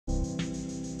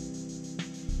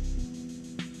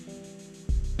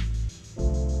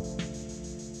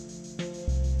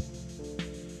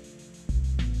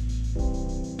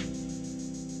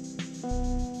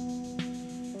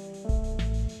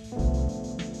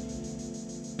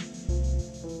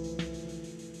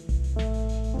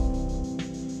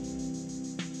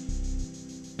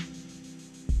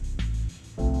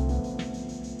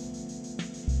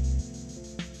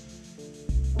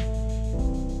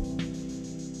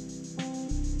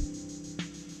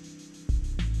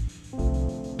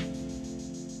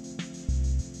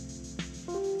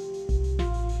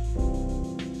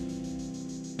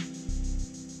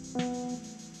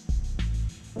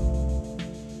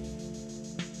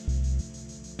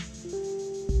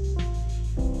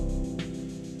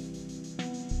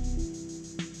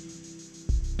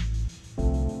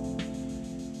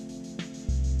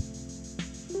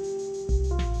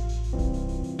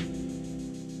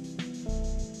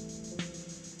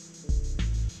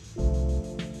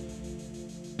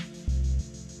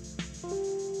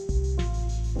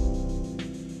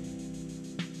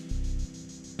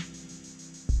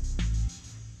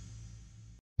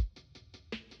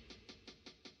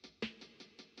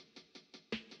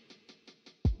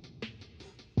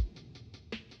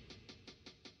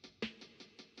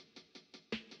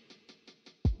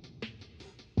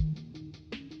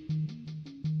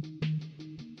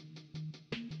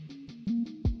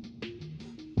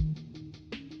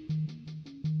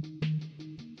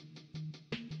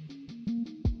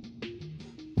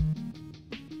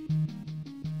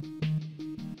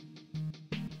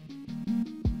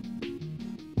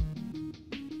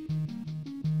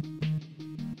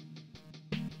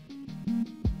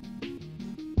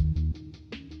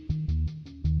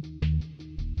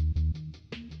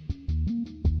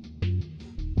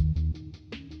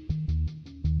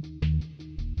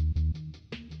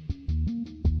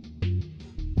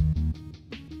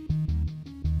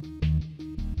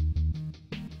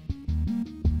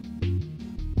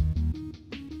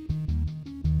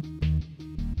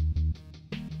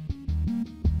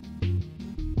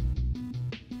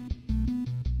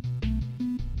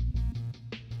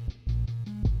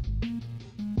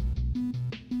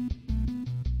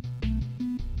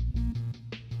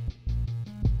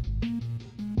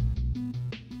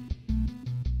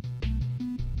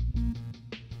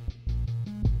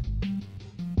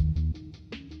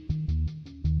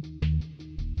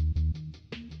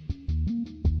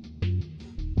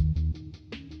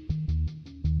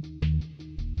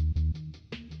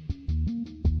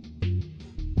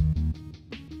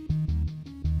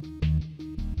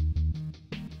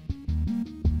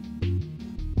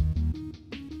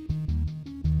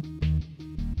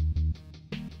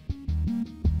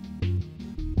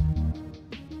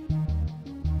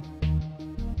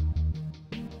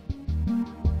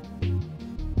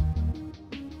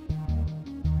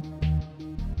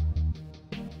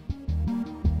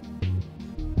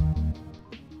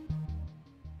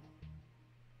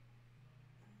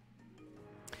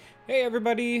Hey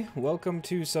everybody, welcome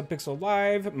to Subpixel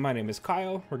Live. My name is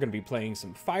Kyle. We're going to be playing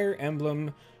some Fire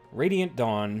Emblem Radiant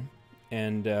Dawn.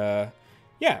 And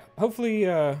yeah, hopefully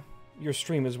your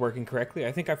stream is working correctly.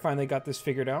 I think I finally got this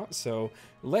figured out. So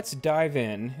let's dive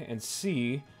in and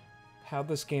see how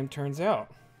this game turns out.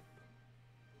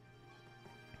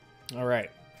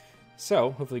 Alright,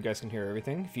 so hopefully you guys can hear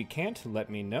everything. If you can't, let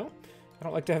me know. I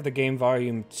don't like to have the game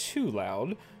volume too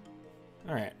loud.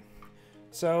 Alright,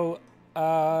 so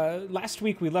last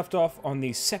week we left off on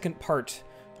the second part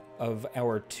of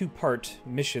our two-part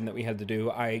mission that we had to do.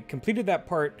 I completed that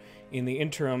part in the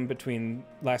interim between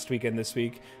last week and this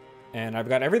week, and I've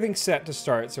got everything set to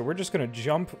start, so we're just going to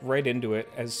jump right into it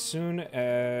as soon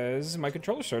as my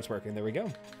controller starts working. There we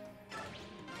go.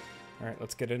 Alright,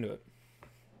 let's get into it.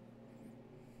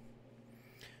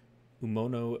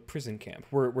 Umono prison camp.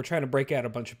 We're trying to break out a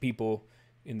bunch of people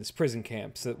in this prison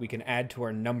camp so that we can add to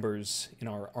our numbers in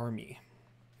our army.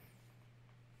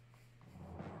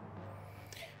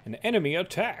 An enemy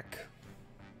attack.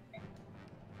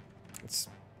 That's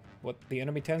what the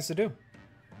enemy tends to do.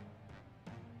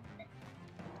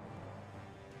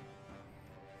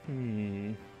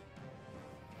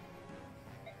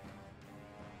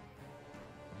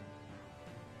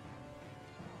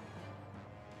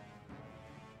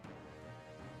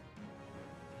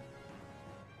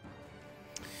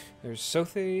 There's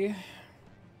Sothe.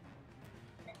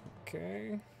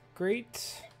 Okay,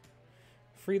 great.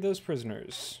 Free those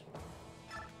prisoners.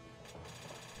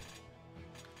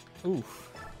 Oof.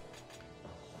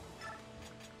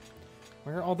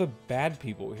 Where are all the bad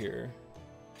people here?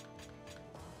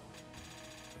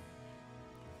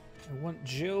 I want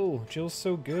Jill. Jill's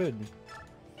so good.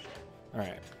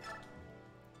 Alright.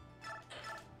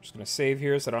 Just gonna save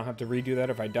here so I don't have to redo that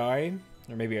if I die.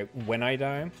 Or maybe when I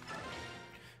die.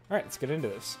 Alright, let's get into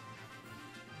this.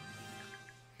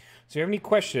 So if you have any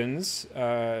questions,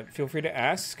 feel free to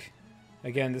ask.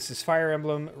 Again, this is Fire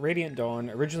Emblem Radiant Dawn,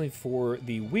 originally for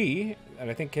the Wii, and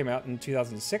I think came out in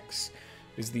 2006.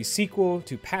 It is the sequel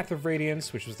to Path of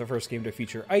Radiance, which was the first game to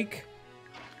feature Ike.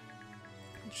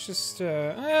 It's just,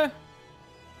 Alright,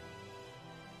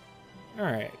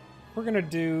 we're gonna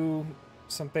do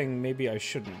something maybe I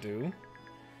shouldn't do.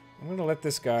 I'm gonna let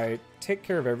this guy take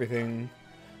care of everything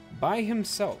by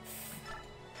himself.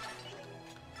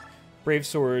 Brave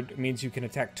Sword means you can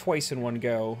attack twice in one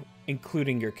go,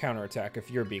 including your counterattack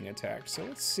if you're being attacked. So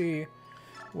let's see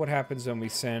what happens when we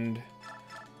send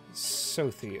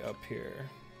Sothe up here.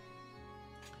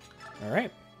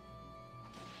 Alright.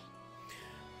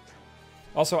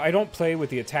 Also, I don't play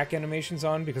with the attack animations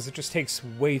on because it just takes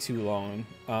way too long.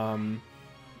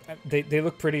 They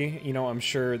look pretty, you know. I'm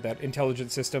sure that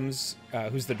Intelligent Systems,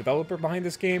 who's the developer behind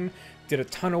this game, did a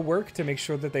ton of work to make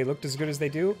sure that they looked as good as they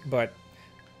do, but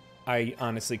I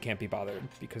honestly can't be bothered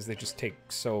because they just take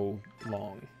so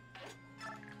long.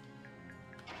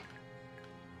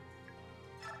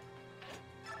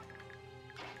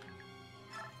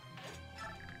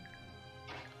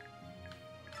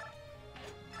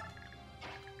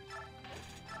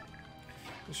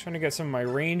 Just trying to get some of my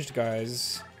ranged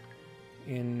guys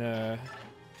in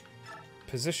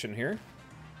position here.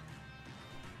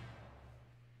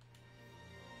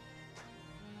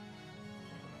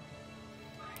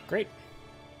 Great.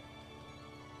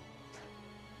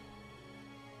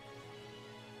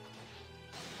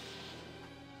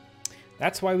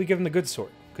 That's why we give him the good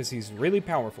sword, because he's really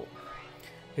powerful.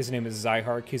 His name is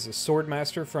Zyhark. He's a sword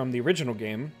master from the original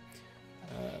game,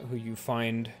 who you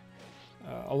find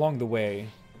along the way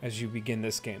as you begin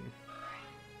this game.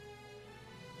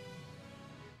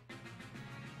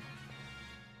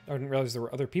 I didn't realize there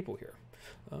were other people here.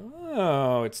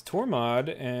 Oh, it's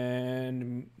Tormod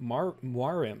and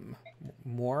Moirim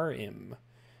and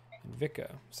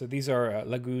Vika. So these are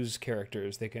Lagu's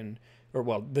characters. They can, or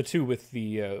well, the two with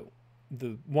the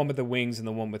one with the wings and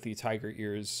the one with the tiger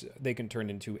ears. They can turn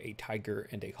into a tiger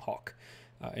and a hawk.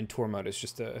 And Tormod is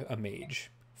just a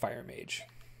mage, fire mage.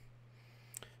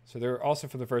 So they're also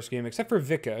from the first game, except for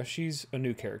Vika. She's a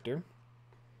new character.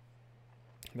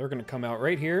 They're going to come out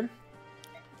right here.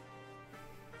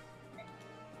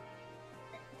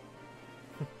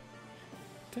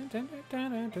 Dun, dun,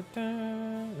 dun, dun, dun,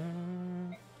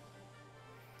 dun,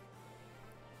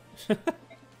 dun.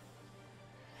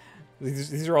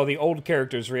 These are all the old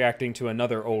characters reacting to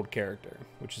another old character,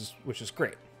 which is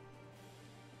great.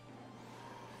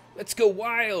 Let's go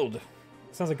wild.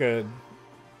 Sounds like a,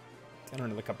 I don't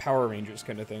know, like a Power Rangers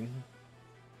kind of thing.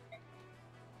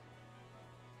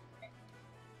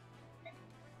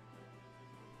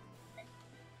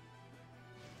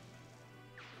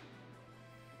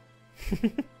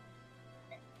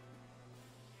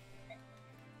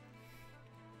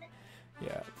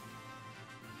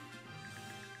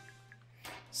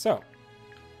 So,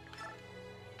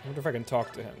 I wonder if I can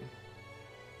talk to him.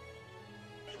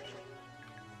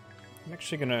 I'm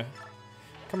actually gonna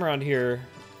come around here,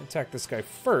 attack this guy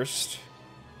first.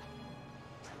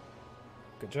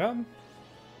 Good job.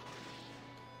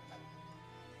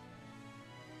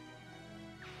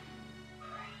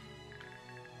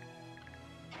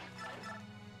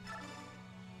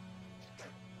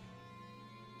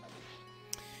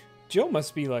 Jill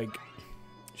must be like,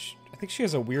 I think she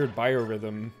has a weird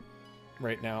biorhythm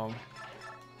right now.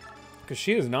 Because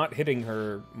she is not hitting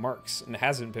her marks and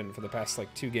hasn't been for the past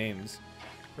like 2 games.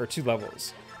 Or 2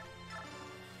 levels.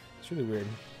 It's really weird.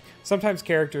 Sometimes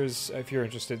characters, if you're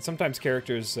interested, sometimes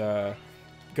characters go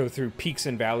through peaks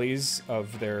and valleys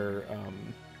of their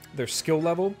skill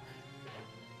level.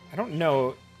 I don't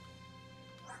know.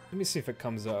 Let me see if it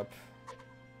comes up.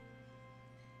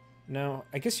 No,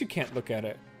 I guess you can't look at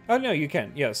it. Oh, no, you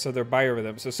can. Yeah, so they're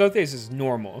biorhythm. So Sothe's is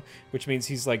normal, which means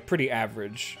he's, like, pretty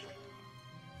average.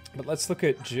 But let's look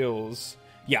at Jill's.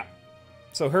 Yeah.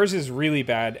 So hers is really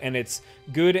bad, and it's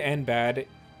good and bad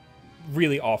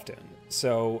really often.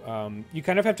 So you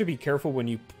kind of have to be careful when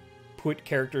you put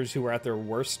characters who are at their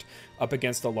worst up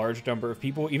against a large number of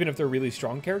people, even if they're really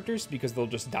strong characters, because they'll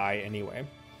just die anyway.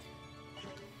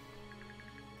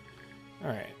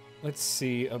 Alright, let's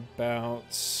see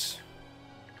about...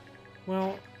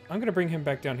 Well, I'm going to bring him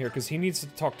back down here because he needs to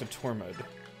talk to Tormod.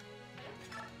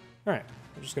 Alright,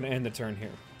 we're just going to end the turn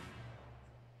here.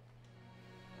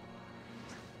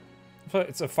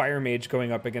 It's a fire mage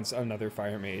going up against another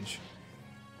fire mage.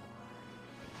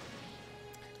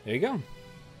 There you go.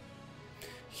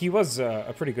 He was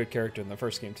a pretty good character in the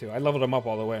first game, too. I leveled him up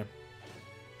all the way.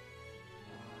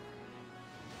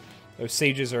 Those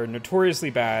sages are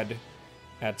notoriously bad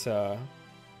at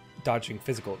dodging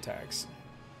physical attacks.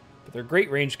 But they're great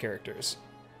range characters.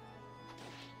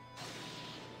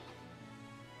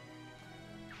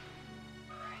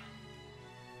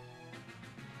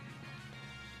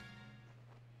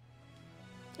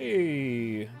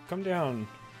 Hey, come down.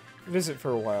 Visit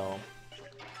for a while.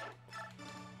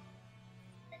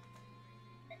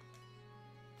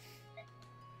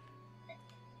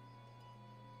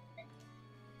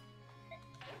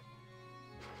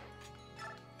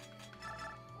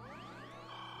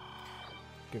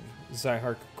 Give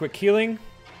Zyhark quick healing.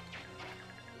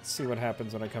 Let's see what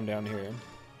happens when I come down here.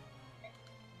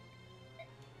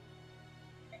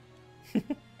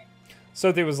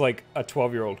 So there was like a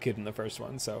 12-year-old kid in the first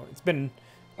one, so it's been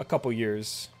a couple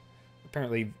years.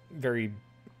 Apparently very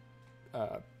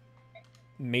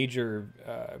major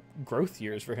growth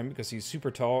years for him because he's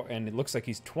super tall and it looks like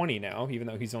he's 20 now, even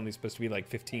though he's only supposed to be like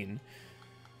 15.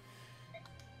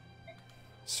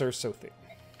 Sir Sothi.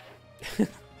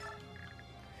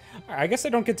 I guess I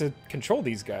don't get to control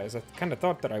these guys. I kind of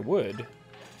thought that I would.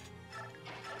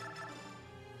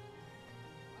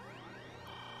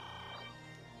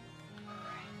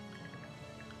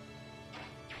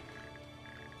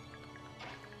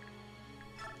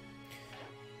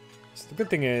 So the good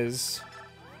thing is,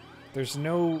 there's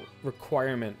no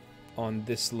requirement on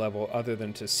this level other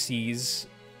than to seize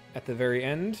at the very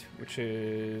end, which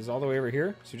is all the way over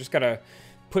here. So you just gotta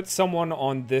put someone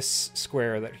on this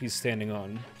square that he's standing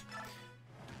on.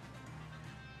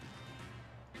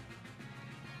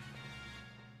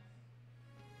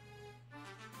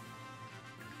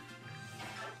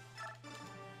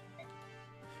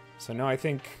 So now I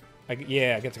think,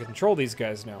 yeah, I get to control these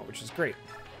guys now, which is great.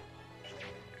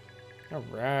 All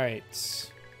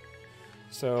right.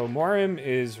 So Morim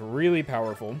is really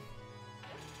powerful.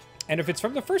 And if it's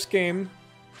from the first game...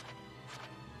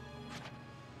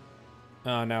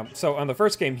 no. So on the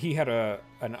first game, he had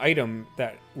an item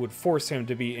that would force him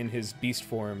to be in his beast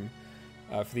form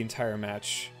for the entire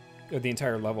match, or the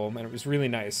entire level, and it was really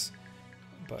nice.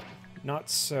 But not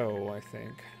so, I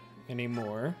think,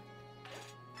 anymore.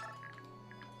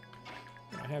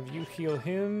 I have you heal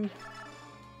him.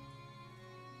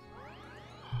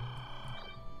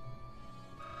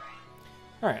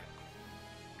 Alright.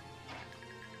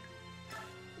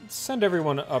 Let's send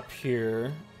everyone up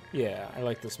here. Yeah, I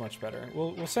like this much better.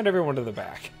 We'll send everyone to the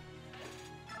back.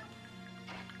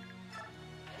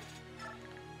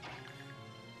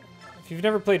 If you've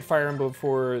never played Fire Emblem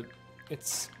before,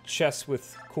 it's chess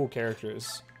with cool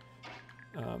characters.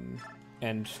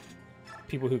 And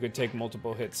people who could take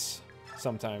multiple hits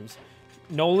sometimes.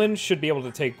 Nolan should be able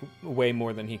to take way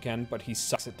more than he can, but he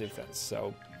sucks at defense,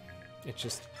 so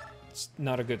it's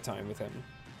not a good time with him.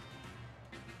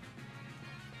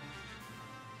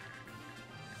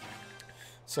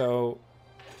 So,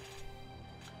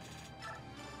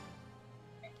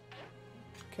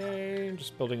 okay,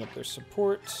 just building up their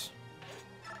support.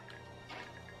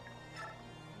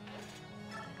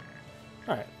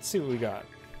 Alright, let's see what we got.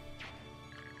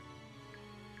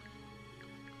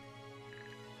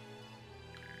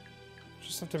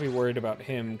 Just have to be worried about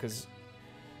him, because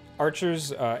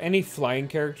archers, any flying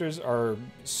characters are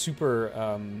super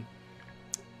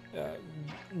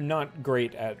not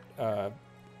great at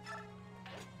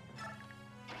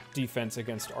defense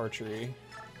against archery.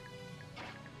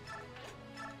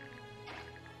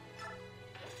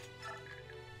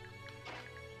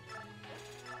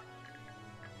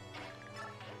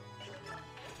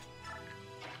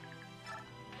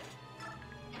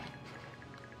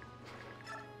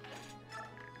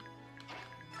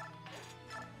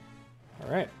 All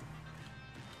right.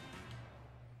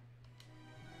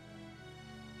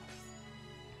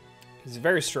 He's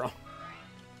very strong.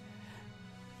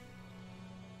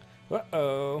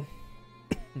 Uh-oh.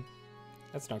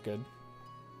 That's not good.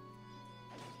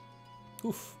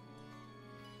 Oof.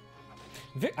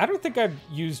 I don't think I've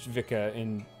used Vika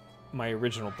in my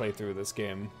original playthrough of this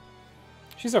game.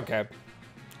 She's okay.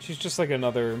 She's just like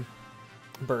another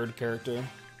bird character.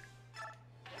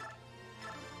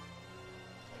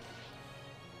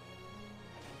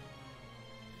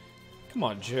 Come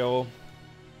on, Jill.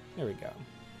 There we go.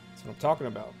 That's what I'm talking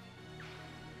about.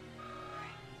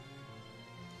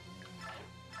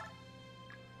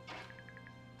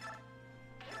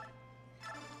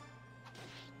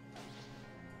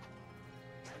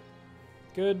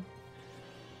 Good.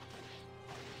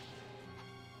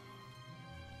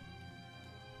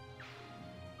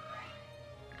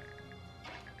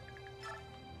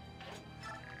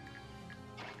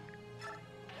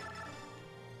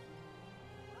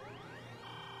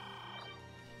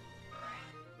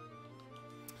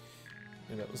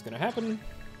 Knew that was going to happen.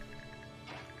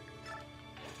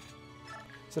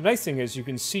 So the nice thing is you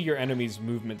can see your enemy's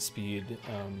movement speed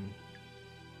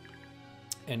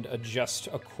and adjust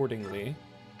accordingly.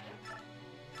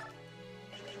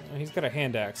 He's got a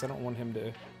hand axe. I don't want him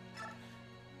to...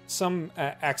 Some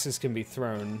axes can be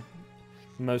thrown.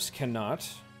 Most cannot.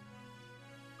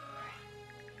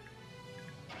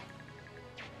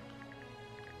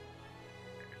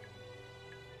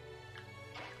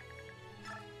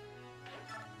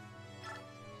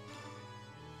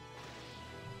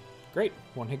 Great.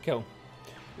 One-hit kill.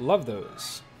 Love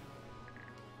those.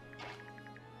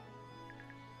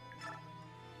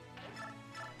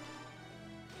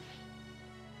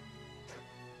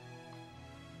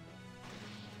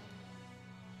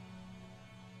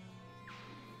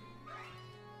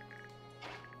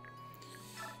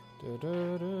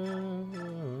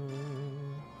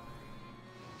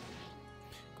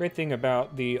 Great thing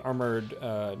about the armored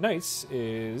knights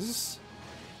is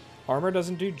armor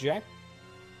doesn't do jack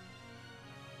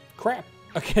crap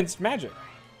against magic,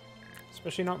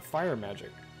 especially not fire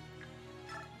magic.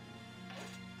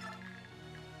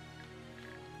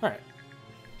 All right,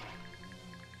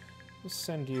 we'll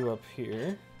send you up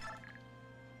here.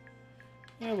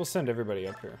 Yeah, we'll send everybody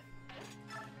up here.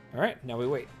 All right, now we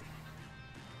wait.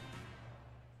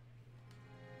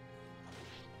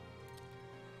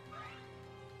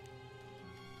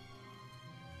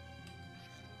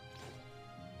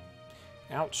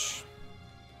 Ouch.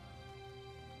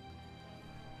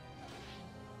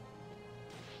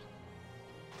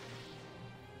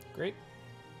 Great.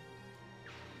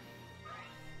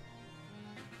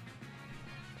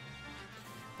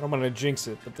 I don't want to jinx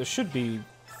it, but this should be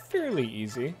fairly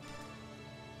easy.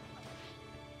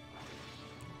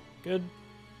 Good.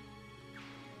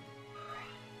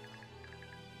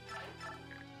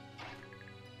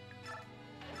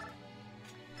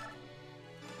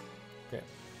 Okay.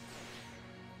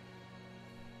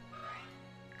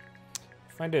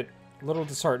 I find it a little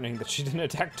disheartening that she didn't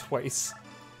attack twice.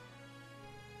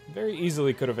 Very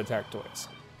easily could have attacked twice.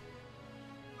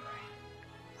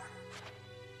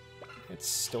 It's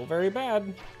still very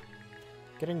bad.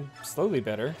 Getting slowly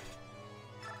better.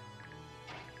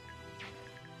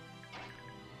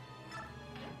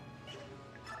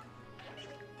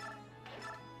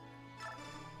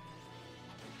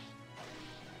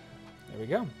 There we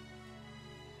go.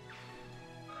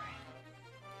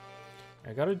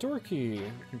 I got a door key.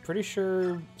 I'm pretty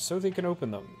sure so they can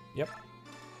open them. Yep.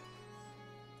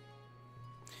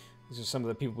 These are some of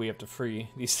the people we have to free.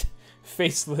 These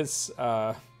faceless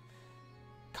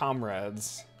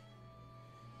comrades.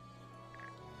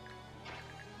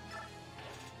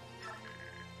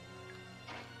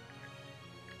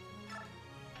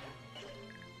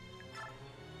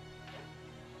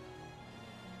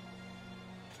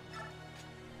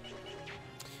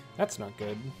 That's not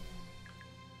good.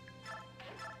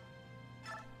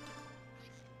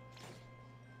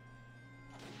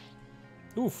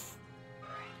 Oof.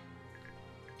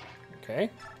 Okay.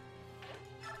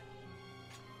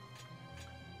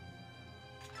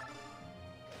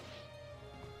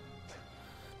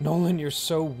 Nolan, you're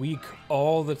so weak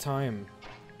all the time.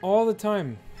 All the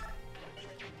time.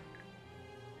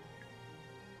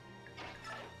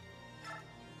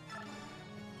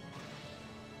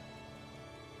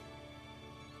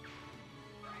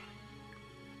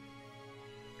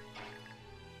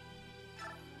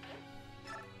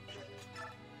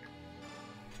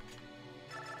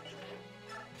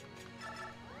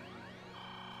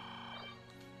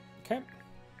 Okay. I'm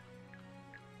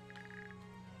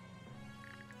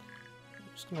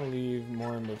just gonna leave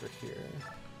Morim over here.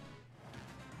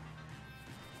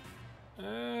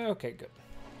 Okay, good.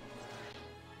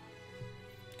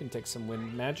 Can take some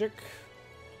wind magic.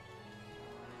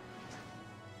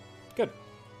 Good.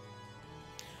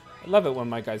 I love it when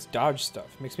my guys dodge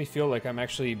stuff. It makes me feel like I'm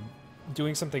actually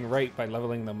doing something right by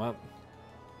leveling them up.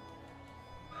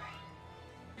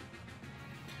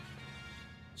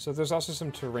 So there's also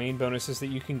some terrain bonuses that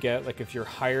you can get, like if you're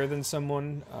higher than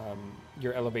someone,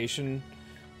 your elevation,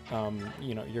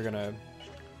 you know, you're gonna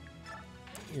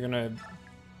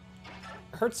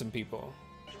hurt some people.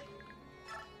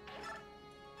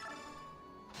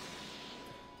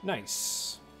 Nice.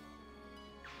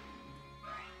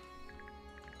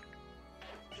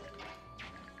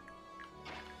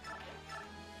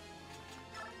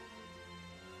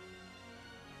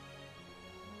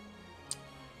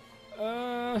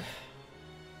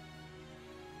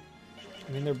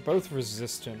 I mean, they're both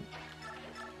resistant.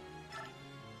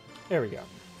 There we go. I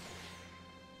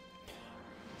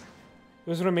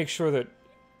just want to make sure that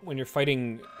when you're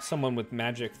fighting someone with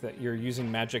magic, that you're using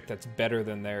magic that's better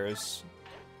than theirs.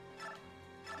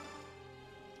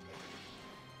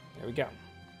 There we go.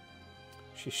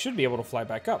 She should be able to fly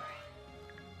back up.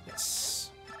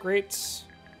 Yes. Great.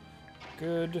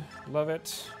 Good. Love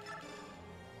it.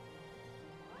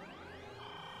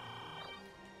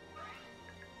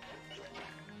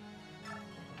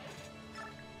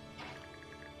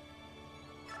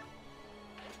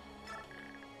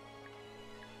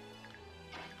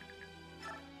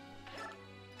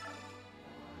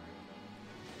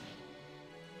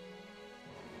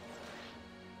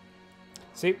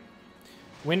 See?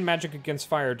 Wind magic against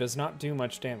fire does not do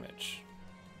much damage.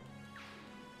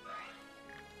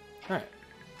 Alright.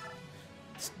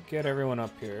 Let's get everyone up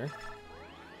here.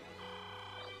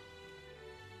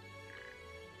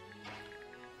 I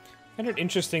find it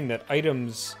interesting that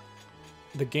items,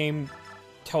 the game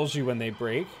tells you when they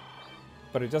break,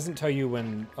 but it doesn't tell you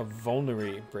when a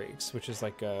vulnerary breaks, which is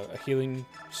like a healing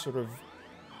sort of,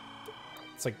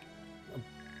 it's like a,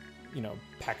 you know,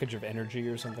 package of energy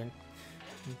or something.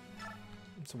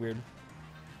 It's weird.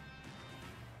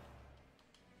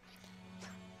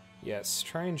 Yes,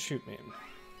 try and shoot me.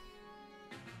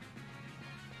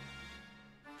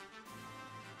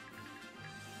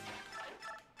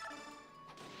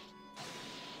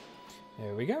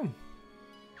 There we go.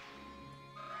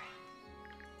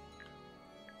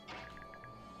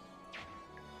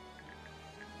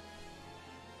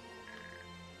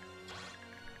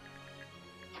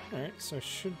 Alright, so I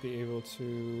should be able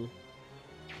to...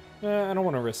 I don't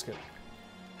want to risk it.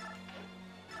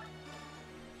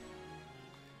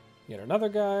 Yet another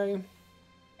guy.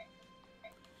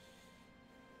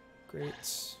 Great.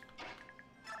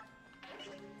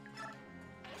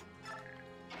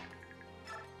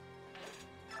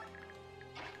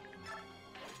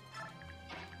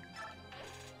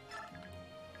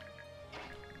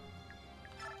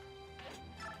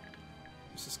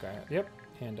 What's this guy? Yep,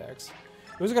 hand axe.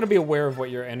 You always got to be aware of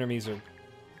what your enemies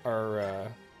are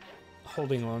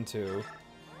holding on to,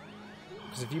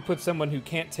 because if you put someone who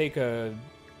can't take an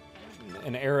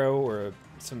arrow or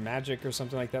some magic or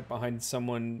something like that behind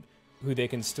someone who they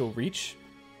can still reach,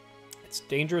 it's a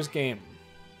dangerous game.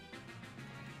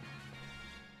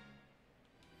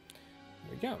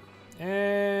 There we go.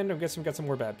 And I guess we've got some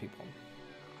more bad people.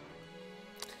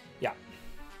 Yeah.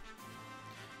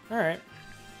 All right.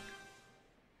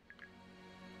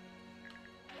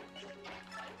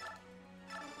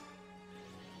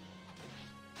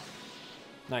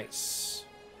 Nice.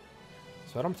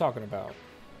 That's what I'm talking about.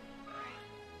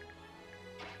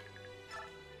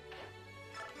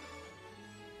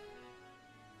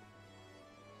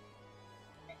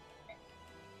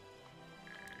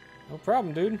 No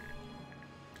problem, dude.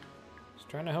 Just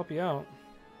trying to help you out.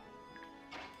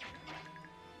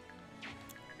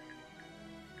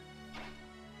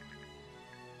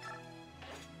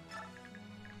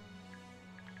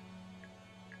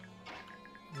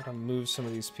 I'm gonna move some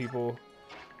of these people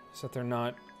so that they're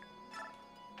not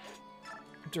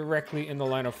directly in the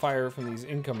line of fire from these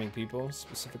incoming people,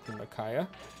 specifically Micaiah.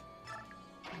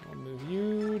 I'll move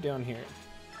you down here.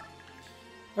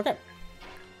 Okay.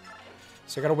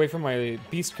 So I gotta wait for my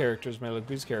beast characters, my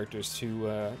Laguz characters,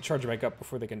 to charge back up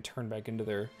before they can turn back into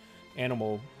their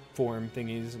animal form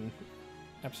thingies and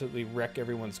absolutely wreck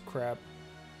everyone's crap.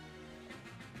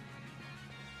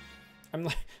 I'm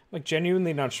like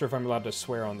genuinely not sure if I'm allowed to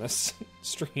swear on this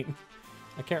stream.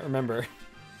 I can't remember.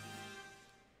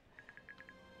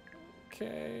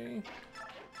 Okay.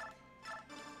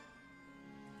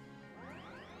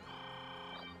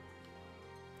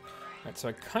 Alright, so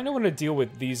I kind of want to deal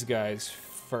with these guys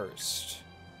first.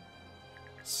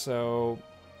 So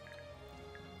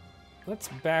let's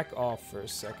back off for a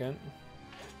second.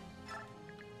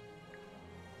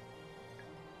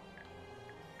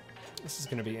 This is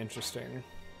going to be interesting.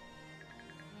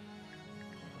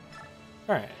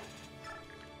 Alright.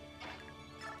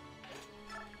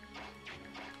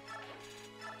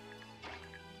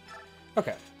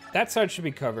 Okay, that side should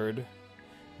be covered.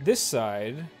 This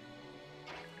side,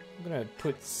 I'm going to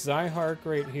put Zyhark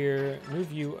right here,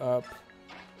 move you up,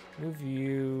 move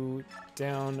you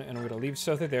down, and I'm going to leave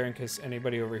Sotha there in case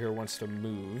anybody over here wants to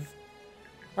move.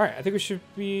 Alright, I think we should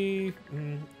be...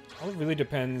 all it really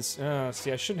depends...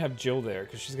 see, I shouldn't have Jill there,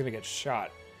 because she's going to get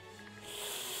shot.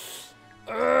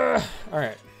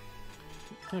 Alright.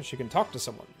 Oh, she can talk to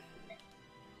someone.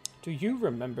 Do you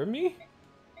remember me?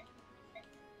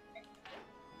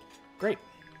 Great.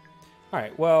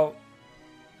 Alright, well...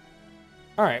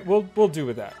 Alright, we'll do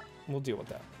with that. We'll deal with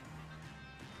that.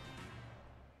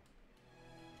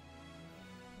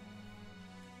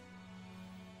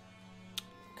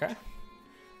 Okay.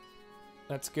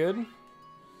 That's good.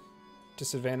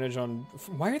 Disadvantage on...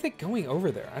 Why are they going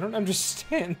over there? I don't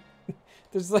understand.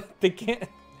 There's like... They can't...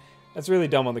 That's really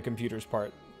dumb on the computer's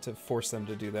part to force them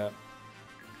to do that.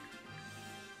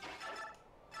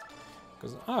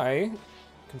 Because I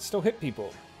can still hit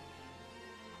people.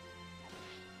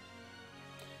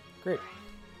 Great.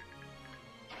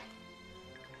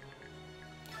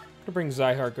 I'm gonna bring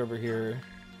Zyhark over here.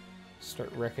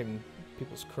 Start wrecking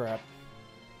people's crap.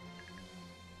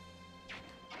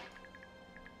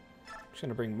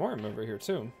 Gonna bring Morim over here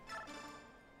too.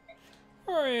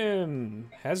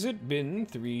 Morim! Has it been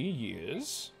 3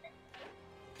 years?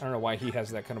 I don't know why he has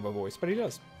that kind of a voice, but he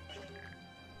does.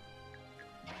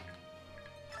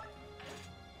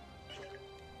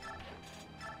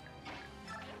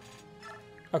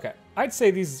 Okay, I'd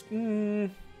say these...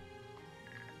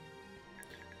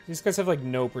 these guys have like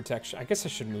no protection. I guess I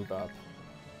should move up.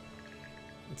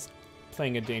 It's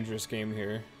playing a dangerous game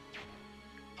here.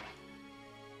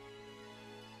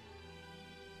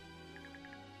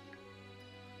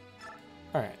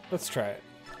 Alright, let's try it.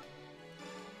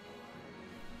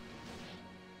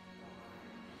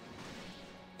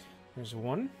 There's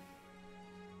one.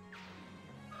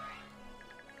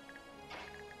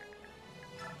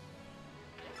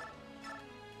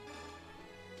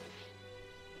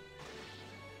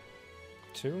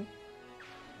 Two.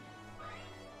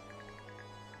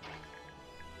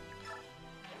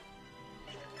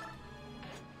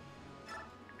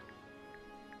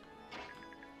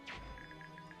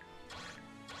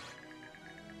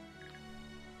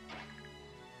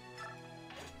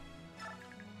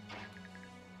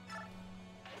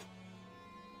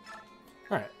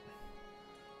 Alright.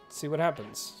 Let's see what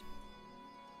happens.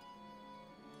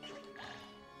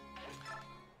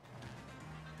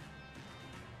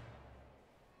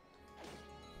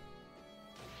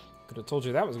 Could have told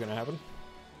you that was going to happen.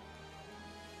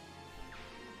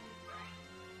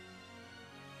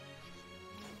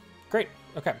 Great.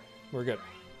 Okay. We're good.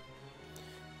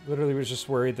 Literally was just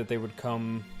worried that they would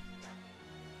come...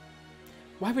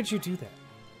 Why would you do that?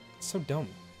 It's so dumb.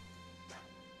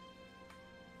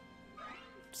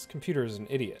 This computer is an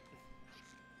idiot.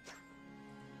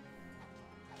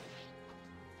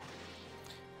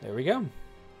 There we go.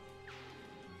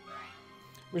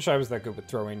 Wish I was that good with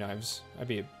throwing knives. I'd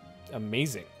be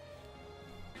amazing.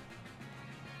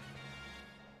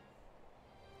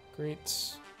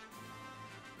 Great.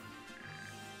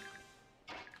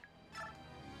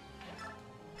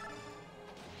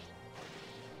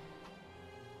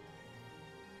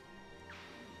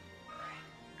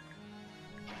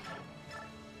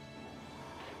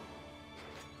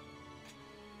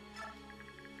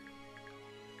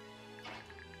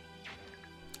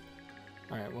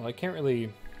 Alright, well, I can't really...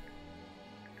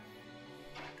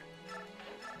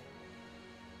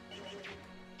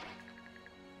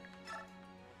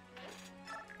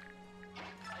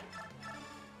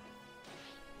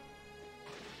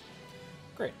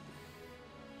 Great.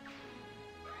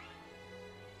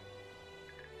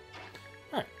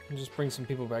 Alright, I'll just bring some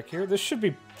people back here. This should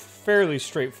be fairly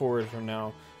straightforward from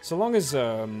now. So long as,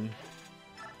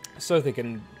 so they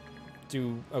can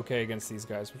do okay against these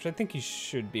guys, which I think he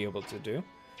should be able to do.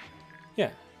 Yeah.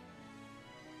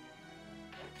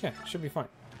 Yeah, should be fine.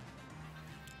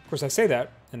 Of course, I say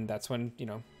that, and that's when, you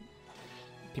know,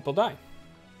 people die.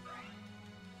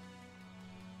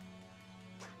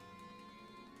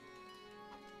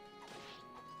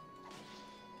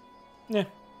 Yeah,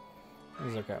 it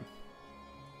was okay.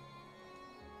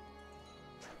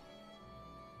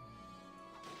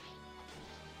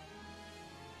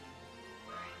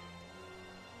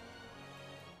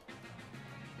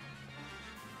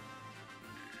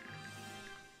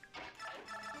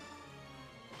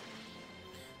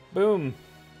 Boom.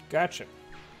 Gotcha.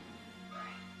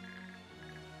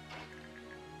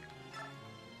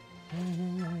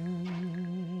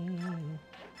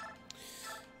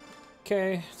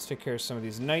 Okay, let's take care of some of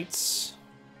these knights.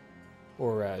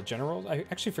 Or generals. I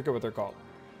actually forget what they're called.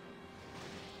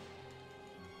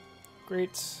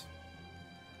 Great.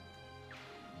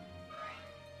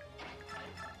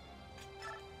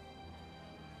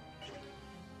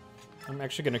 I'm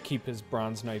actually going to keep his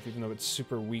bronze knife, even though it's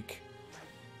super weak.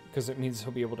 Because it means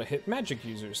he'll be able to hit magic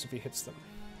users if he hits them.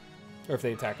 Or if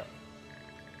they attack him.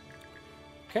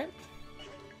 Okay.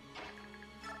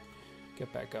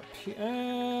 Get back up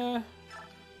here.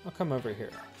 I'll come over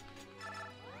here.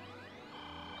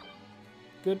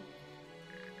 Good.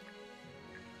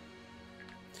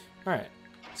 Alright.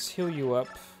 Let's heal you up.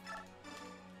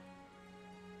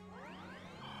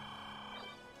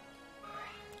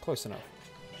 Close enough.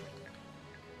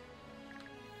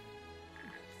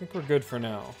 I think we're good for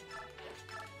now.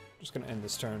 Just gonna end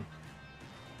this turn.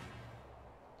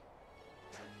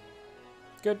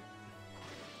 Good.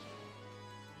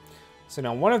 So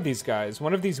now one of these guys,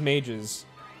 one of these mages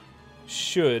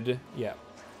should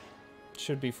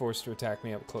be forced to attack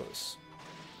me up close.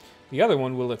 The other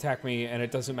one will attack me, and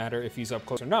it doesn't matter if he's up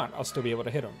close or not. I'll still be able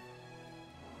to hit him.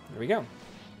 There we go.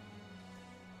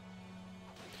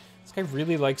 This guy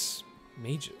really likes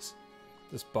mages.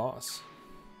 This boss.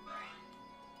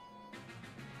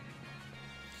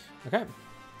 Okay.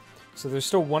 So there's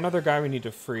still one other guy we need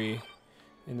to free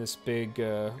in this big,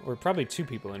 or probably two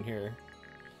people in here.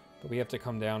 But we have to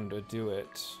come down to do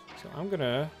it. So I'm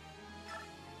gonna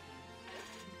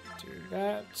do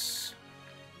that.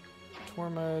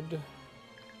 Tormod. I'm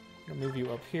gonna move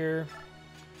you up here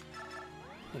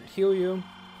and heal you.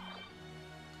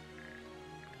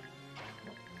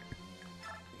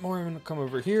 More, I'm gonna come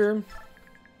over here.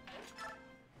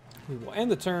 We will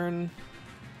end the turn.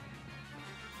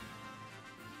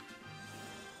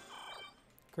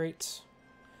 Great.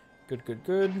 Good, good,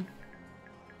 good.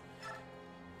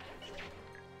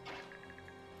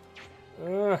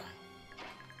 Ugh.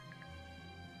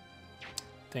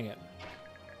 Dang it.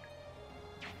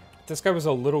 This guy was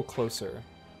a little closer.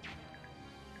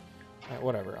 Alright,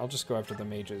 whatever. I'll just go after the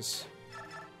mages.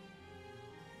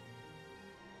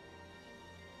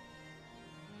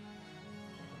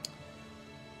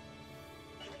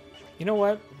 You know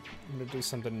what? I'm gonna do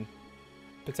something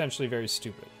potentially very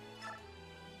stupid.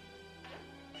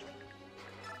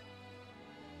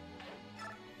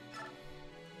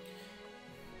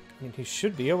 I mean, he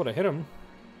should be able to hit him.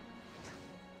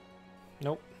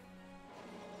 Nope.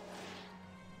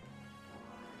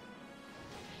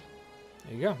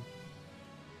 There you go.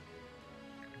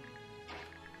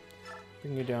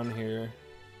 Bring you down here.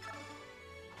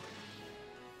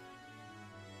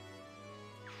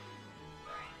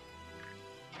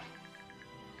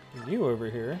 Bring you over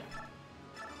here.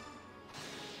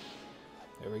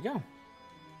 There we go.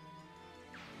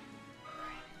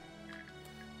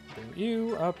 Bring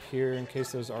you up here in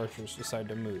case those archers decide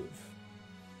to move.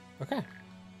 Okay.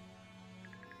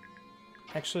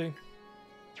 Actually,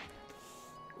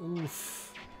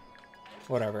 oof.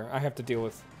 Whatever. I have to deal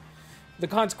with the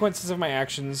consequences of my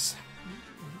actions.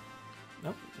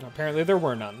 Nope. Apparently there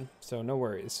were none, so no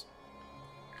worries.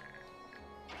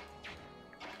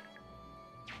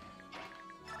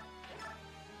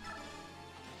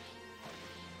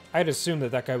 I'd assumed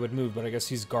that that guy would move, but I guess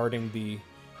he's guarding the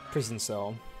prison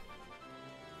cell.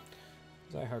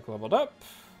 Zyhark leveled up.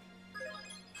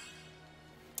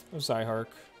 Oh, Zyhark.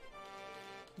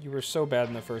 You were so bad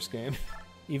in the first game.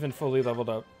 Even fully leveled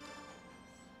up.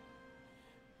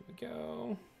 Here we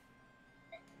go.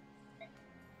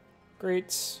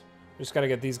 Great. Just gotta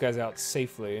get these guys out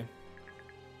safely.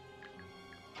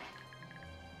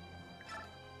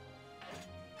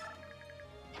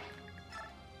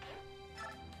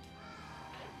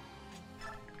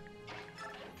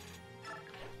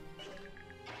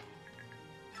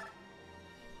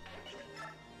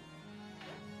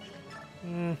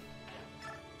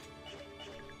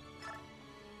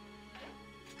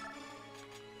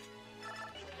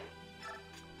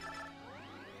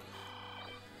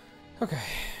 Okay.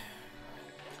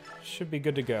 Should be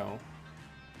good to go.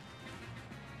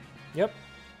 Yep.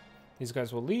 These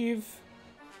guys will leave.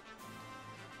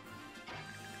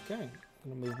 Okay.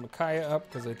 I'm gonna move Micaiah up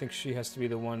because I think she has to be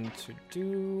the one to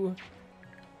do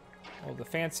all the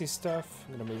fancy stuff.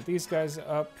 I'm gonna move these guys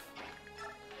up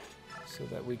so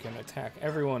that we can attack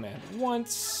everyone at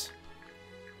once.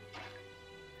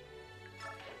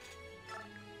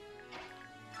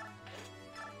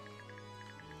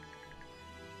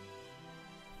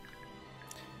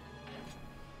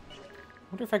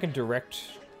 I wonder if I can direct...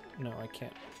 No, I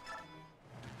can't.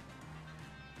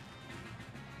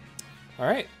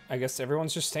 Alright, I guess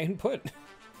everyone's just staying put.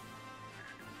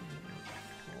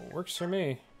 Works for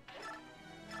me.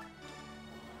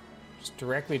 Just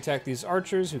directly attack these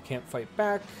archers who can't fight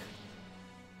back.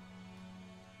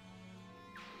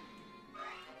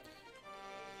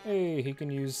 Hey, he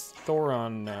can use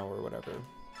Thoron now or whatever.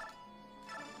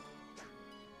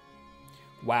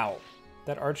 Wow,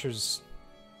 that archer's...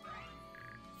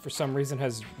 for some reason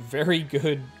has very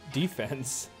good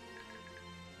defense.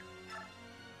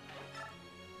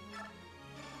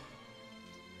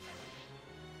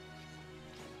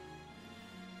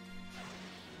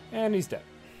 And he's dead.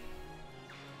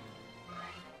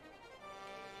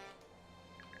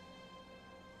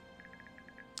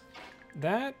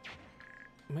 That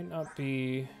might not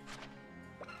be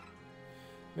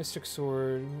Mystic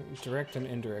Sword, direct and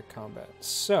indirect combat.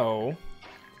 So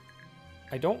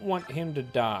I don't want him to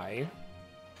die.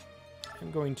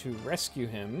 I'm going to rescue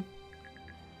him.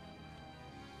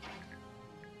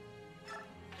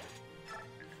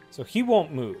 So he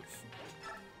won't move,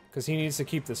 because he needs to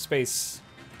keep the space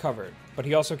covered. But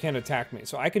he also can't attack me,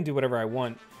 so I can do whatever I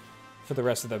want for the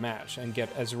rest of the match and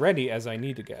get as ready as I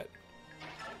need to get.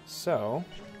 So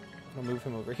I'll move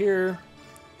him over here,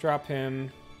 drop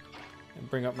him, and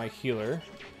bring up my healer.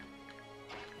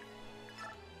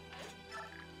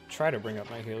 Try to bring up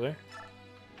my healer.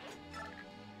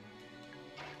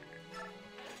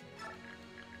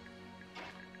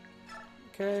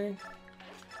 Okay.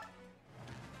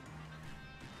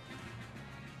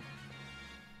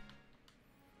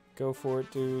 Go for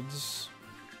it, dudes.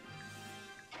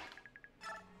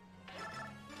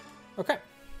 Okay.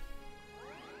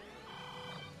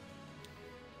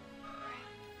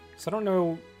 So I don't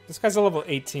know... This guy's a level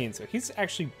 18, so he's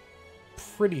actually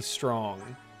pretty strong.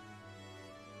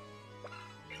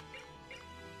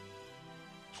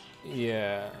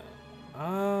 Yeah.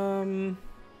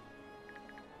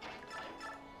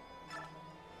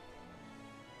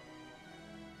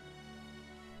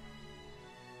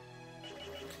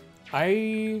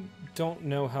 I don't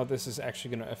know how this is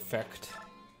actually going to affect.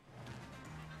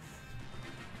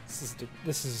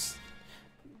 This is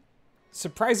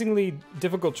surprisingly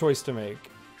difficult choice to make,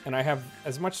 and I have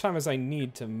as much time as I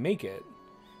need to make it.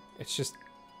 It's just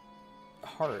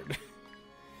hard.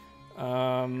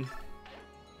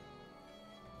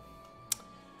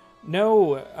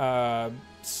 No,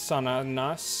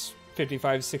 Sananas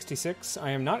 5566.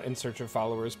 I am not in search of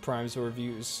followers, primes, or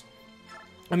views.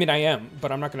 I mean, I am,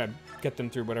 but I'm not going to get them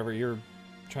through whatever you're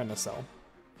trying to sell.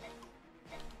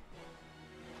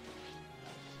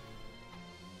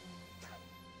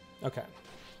 Okay.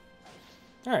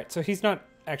 Alright, so he's not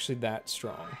actually that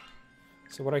strong.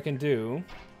 So what I can do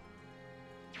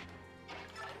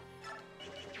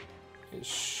is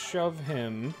shove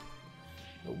him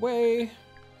away,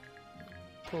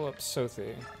 pull up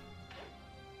Sothi.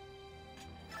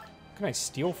 What can I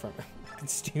steal from him? I can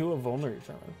steal a vulnerary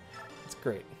from him. That's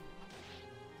great.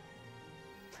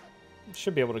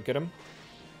 Should be able to get him.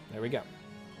 There we go.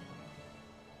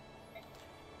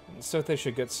 And Sothi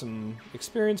should get some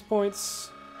experience points.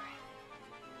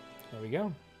 There we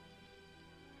go.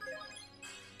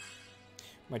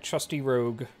 My trusty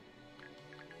rogue.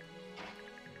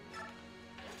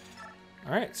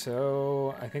 Alright,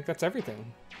 so I think that's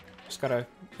everything. Just gotta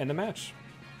end the match.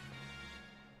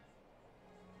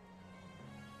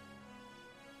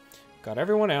 Got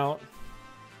everyone out.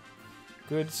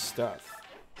 Good stuff.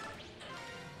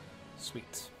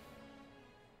 Sweet.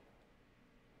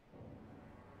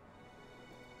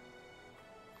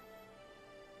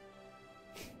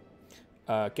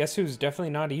 Guess who's definitely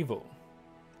not evil?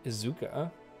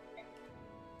 Izuka.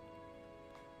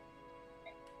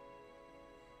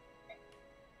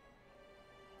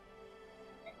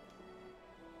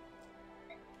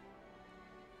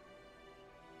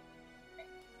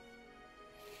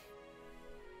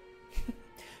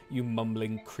 You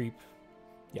mumbling creep.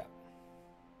 Yeah.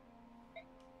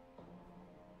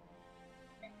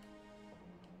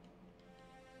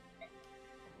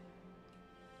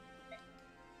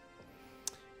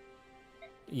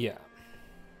 Yeah.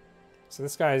 So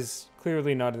this guy's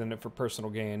clearly not in it for personal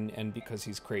gain and because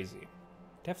he's crazy.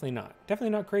 Definitely not. Definitely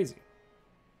not crazy.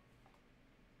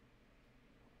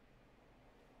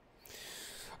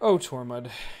 Oh, Tormod,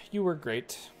 you were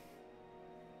great.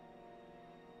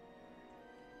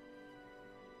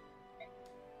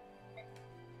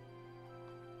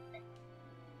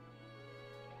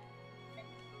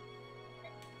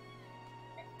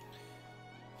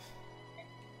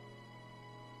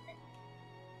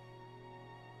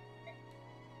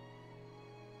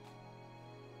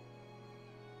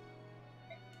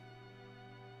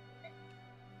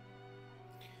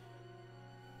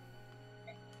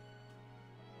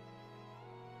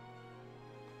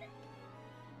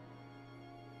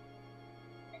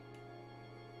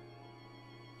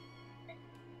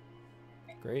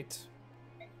 Great.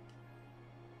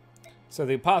 So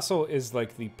the Apostle is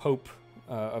like the Pope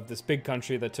of this big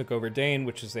country that took over Dane,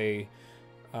 which is a...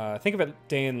 think of it,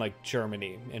 Dane, like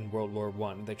Germany in World War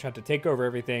I. They tried to take over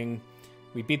everything.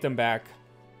 We beat them back.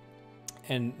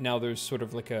 And now there's sort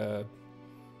of like a...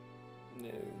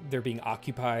 They're being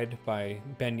occupied by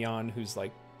Benyon, who's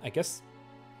like, I guess,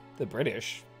 the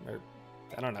British. Or,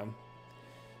 I don't know.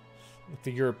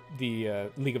 The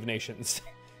League of Nations.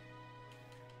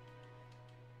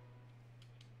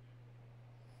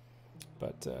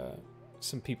 But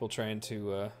some people trying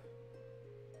to...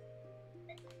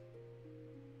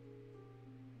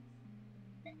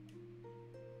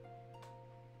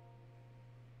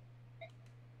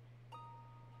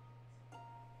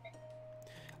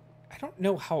 I don't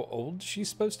know how old she's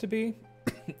supposed to be.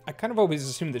 I kind of always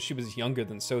assumed that she was younger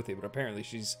than Sothi, but apparently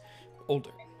she's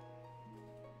older.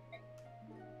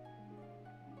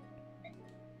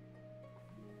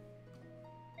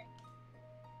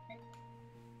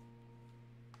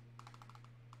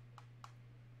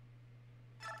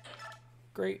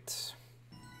 Great.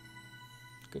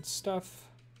 Good stuff.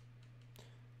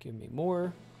 Give me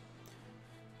more.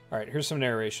 Alright, here's some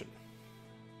narration.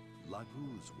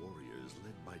 Lagu's warriors,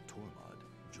 led by Tormod,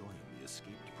 join the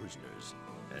escaped prisoners,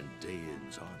 and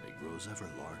Daein's army grows ever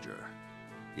larger.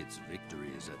 Its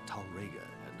victories at Talrega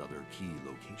and other key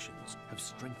locations have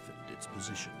strengthened its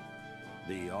position.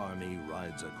 The army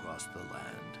rides across the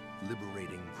land,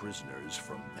 liberating prisoners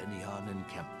from Benyon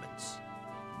encampments.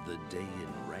 The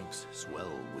Daein ranks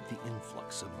swell with the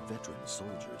influx of veteran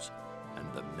soldiers, and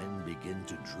the men begin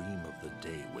to dream of the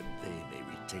day when they may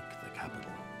retake the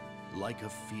capital. Like a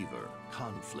fever,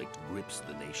 conflict grips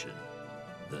the nation.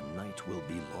 The night will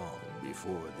be long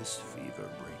before this fever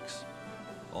breaks.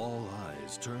 All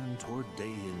eyes turn toward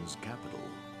Daein's capital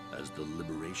as the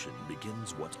liberation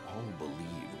begins what all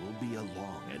believe will be a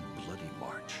long and bloody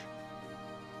march.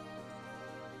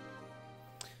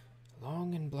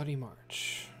 Long and bloody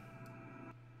march.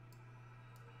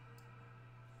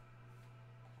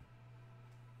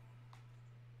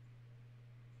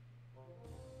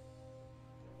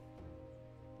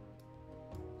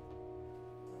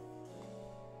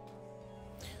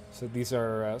 So these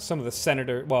are some of the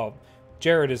senator. Well,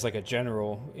 Jared is like a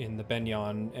general in the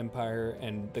Benyon Empire,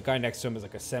 and the guy next to him is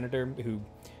like a senator who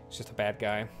is just a bad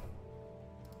guy.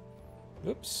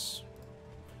 Oops.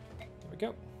 There we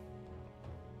go.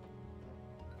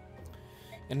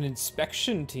 An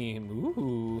inspection team.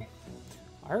 Ooh.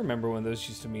 I remember when those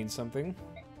used to mean something.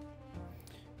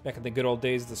 Back in the good old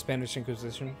days of the Spanish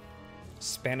Inquisition.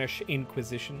 Spanish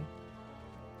Inquisition.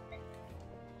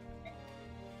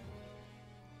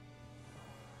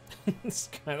 This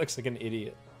guy looks like an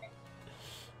idiot.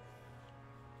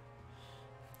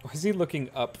 Why is he looking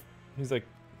up? He's like...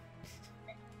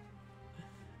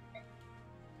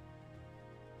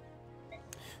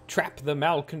 Trap the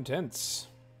malcontents.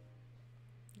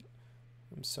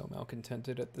 I'm so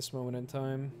malcontented at this moment in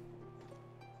time.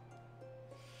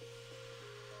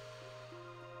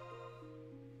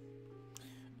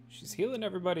 She's healing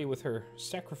everybody with her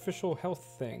sacrificial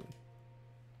health thing.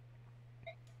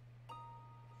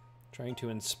 Trying to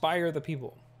inspire the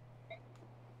people.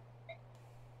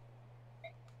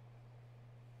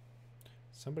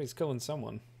 Somebody's killing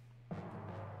someone.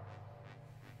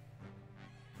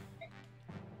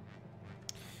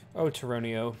 Oh,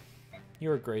 Tyronio,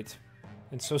 you are great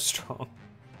and so strong.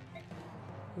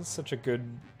 This is such a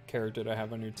good character to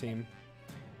have on your team.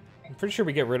 I'm pretty sure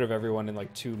we get rid of everyone in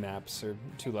like 2 maps or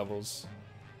 2 levels.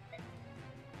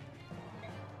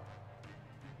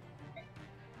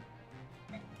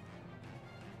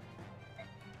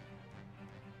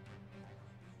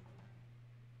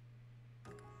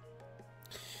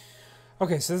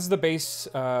 Okay, so this is the base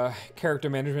character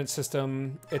management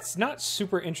system. It's not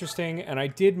super interesting, and I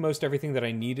did most everything that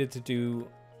I needed to do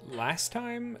last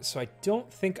time, so I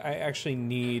don't think I actually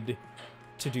need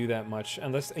to do that much.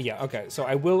 Unless, yeah, okay. So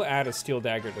I will add a steel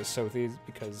dagger to Sothi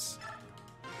because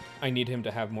I need him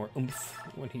to have more oomph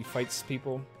when he fights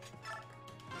people.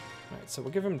 Alright, so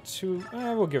we'll give him 2...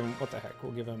 we'll give him... What the heck?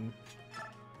 We'll give him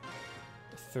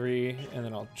 3, and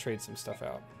then I'll trade some stuff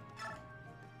out.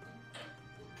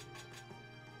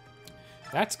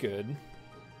 That's good.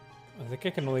 I think I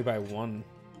can only buy 1.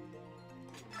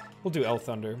 We'll do El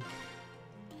Thunder.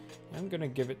 I'm gonna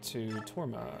give it to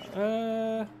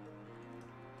Torma.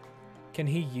 Can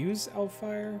he use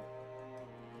Elfire?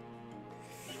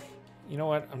 You know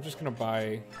what? I'm just gonna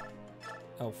buy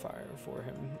Elfire for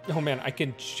him. Oh man, I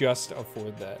can just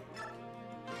afford that.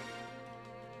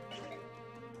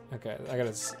 Okay, I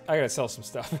gotta sell some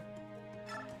stuff.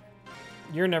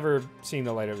 You're never seeing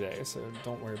the light of day, so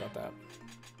don't worry about that.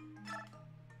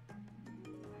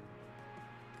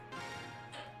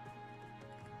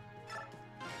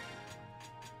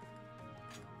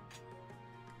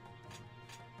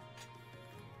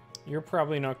 You're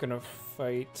probably not gonna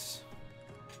fight.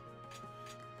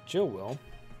 Jill will.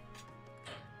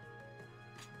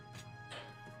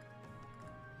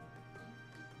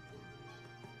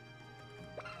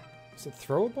 Is it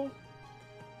throwable?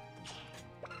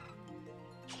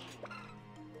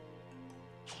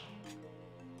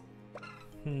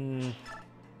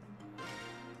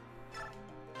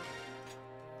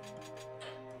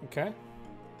 Okay.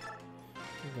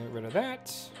 Get rid of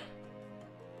that.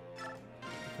 You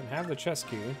can have the chess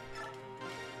key.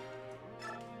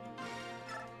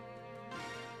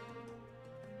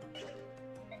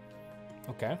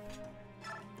 Okay.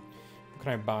 What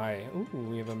can I buy? Ooh,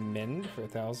 we have a mend for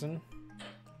 1,000.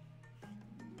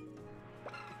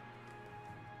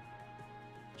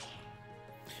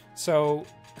 So,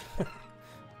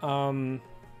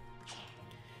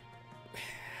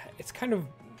 it's kind of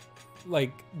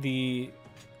like the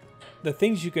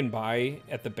things you can buy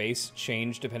at the base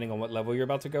change depending on what level you're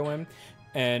about to go in.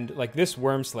 And like this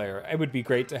Worm Slayer, it would be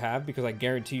great to have because I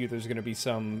guarantee you there's going to be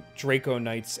some Draco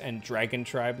Knights and Dragon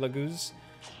Tribe Lagoos.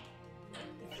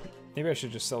 Maybe I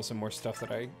should just sell some more stuff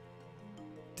that I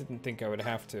didn't think I would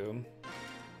have to,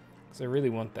 because I really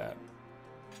want that.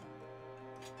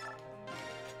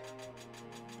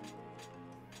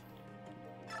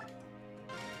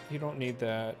 You don't need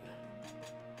that.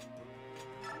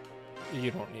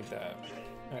 You don't need that.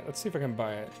 Alright, let's see if I can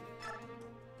buy it.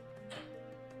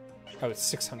 Oh, it's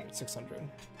 600, 600.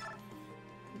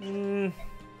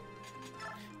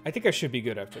 I think I should be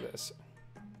good after this.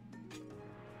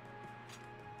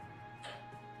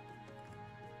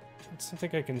 It's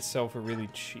something I can sell for really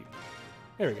cheap.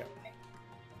 There we go.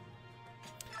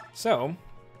 So,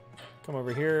 come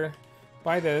over here,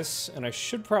 buy this, and I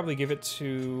should probably give it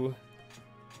to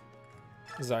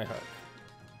Zyhark.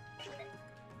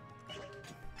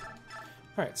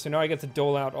 Alright, so now I get to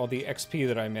dole out all the XP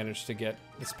that I managed to get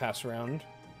this past round.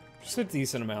 Just a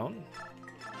decent amount.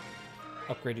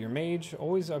 Upgrade your mage,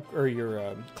 always or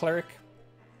your cleric.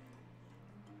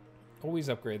 Always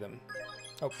upgrade them.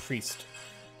 Oh, priest.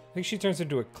 I think she turns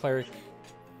into a cleric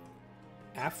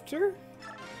after?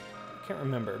 I can't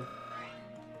remember.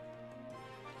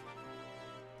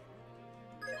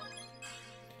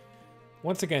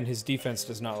 Once again, his defense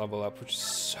does not level up, which is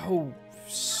so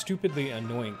stupidly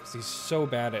annoying because he's so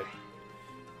bad at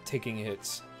taking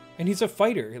hits. And he's a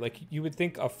fighter. Like, you would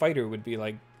think a fighter would be,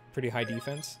 like, pretty high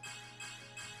defense.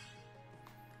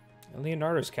 And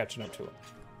Leonardo's catching up to him.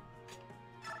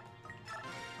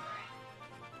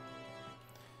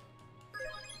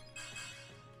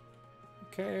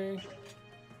 Okay.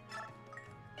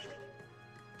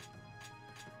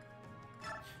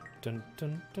 Dun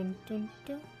dun dun dun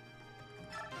dun.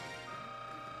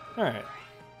 Alright.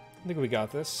 I think we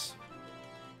got this.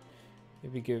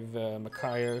 Maybe give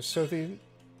Micaiah Sothi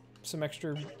some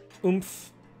extra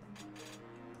oomph.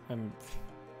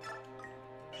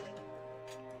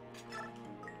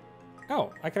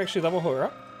 Oh, I can actually level her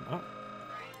up? Oh,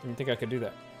 I didn't think I could do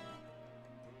that.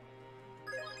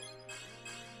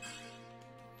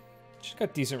 She's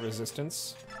got decent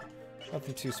resistance.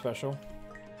 Nothing too special.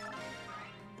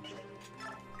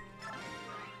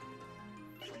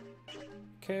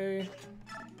 Okay.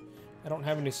 I don't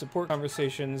have any support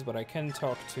conversations, but I can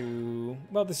talk to...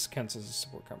 Well, this counts as a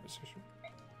support conversation.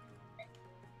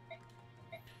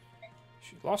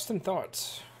 She lost in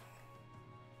thought.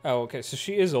 Oh, okay, so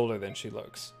she is older than she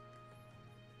looks.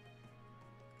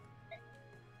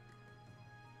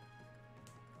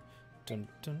 Dun,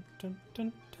 dun, dun,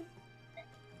 dun, dun.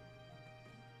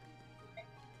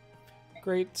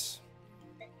 Great.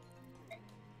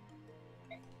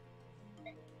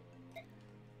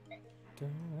 Da,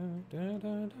 da,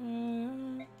 da,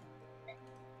 da.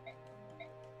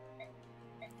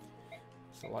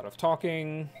 It's a lot of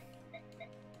talking.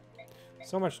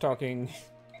 So much talking.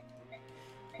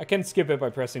 I can skip it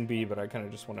by pressing B, but I kind of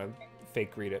just want to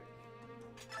fake read it.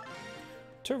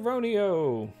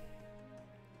 Tyronio!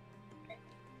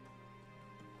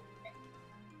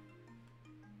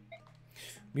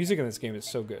 Music in this game is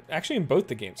so good. Actually, in both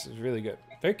the games, it's really good.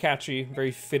 Very catchy, very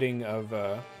fitting of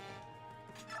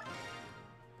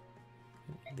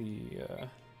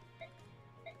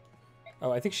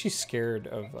Oh, I think she's scared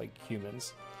of, like,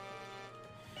 humans.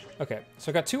 Okay,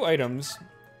 so I got 2 items,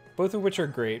 both of which are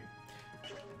great.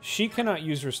 She cannot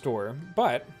use Restore,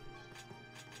 but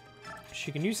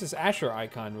she can use this Asher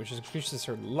icon, which increases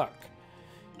her luck.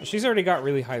 And she's already got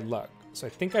really high luck, so I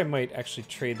think I might actually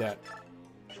trade that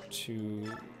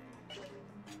to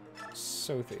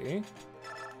Sothi.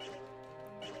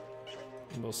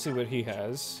 And we'll see what he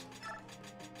has.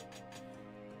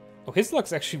 Oh, his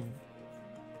luck's actually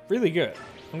really good.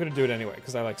 I'm gonna do it anyway,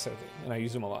 because I like Sothi, and I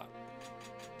use him a lot.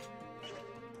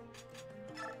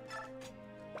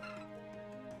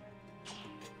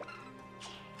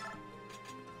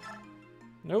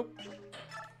 Nope.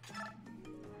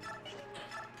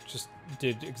 Just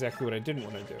did exactly what I didn't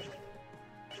want to do.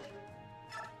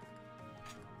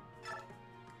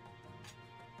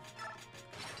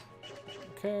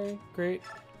 Okay, great.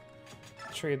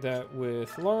 Trade that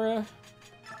with Laura.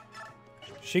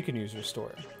 She can use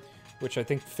Restore, which I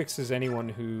think fixes anyone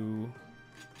who...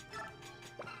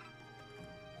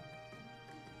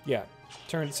 Yeah,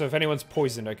 so if anyone's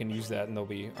poisoned, I can use that and they'll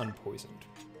be unpoisoned.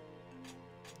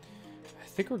 I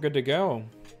think we're good to go.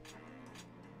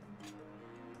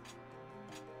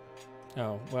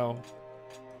 Oh, well.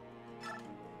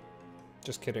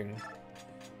 Just kidding.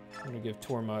 I'm gonna give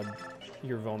Tormod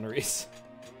your vulneries.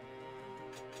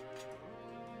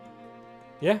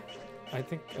 Yeah, I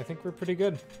think we're pretty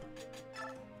good.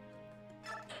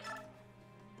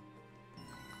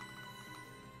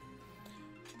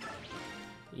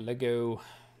 Lego.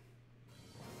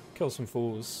 Kill some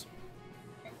fools.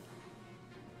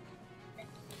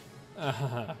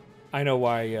 I know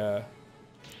why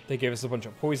they gave us a bunch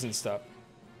of poison stuff.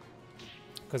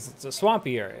 Because it's a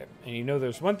swampy area. And you know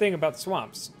there's one thing about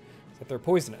swamps. Is that they're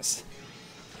poisonous.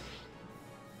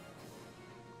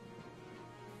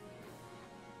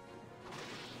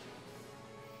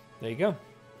 There you go.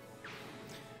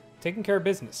 Taking care of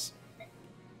business.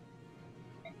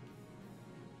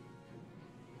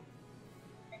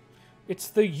 It's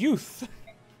the youth.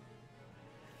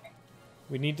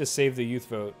 We need to save the youth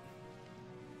vote.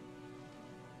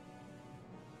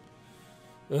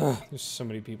 Ugh, there's so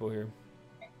many people here.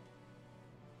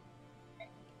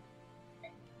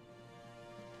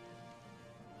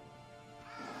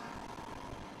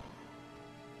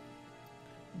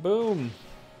 Boom.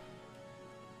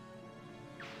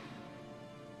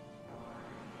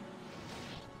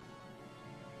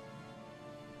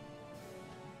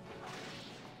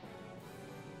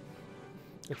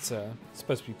 It's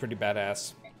supposed to be pretty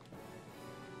badass.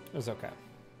 It was okay.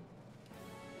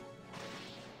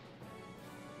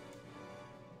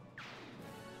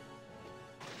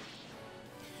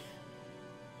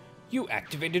 You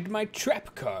activated my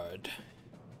trap card.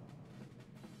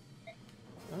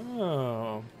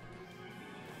 Oh.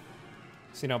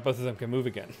 See, now both of them can move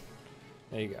again.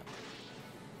 There you go.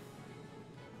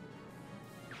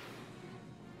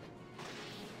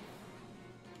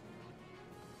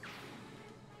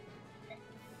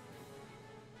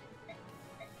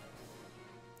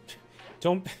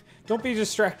 Don't be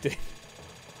distracted.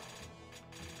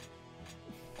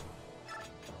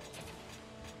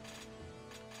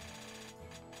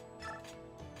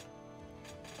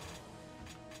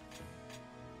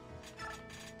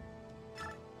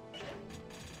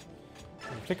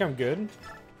 I think I'm good.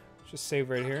 Just save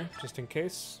right here, just in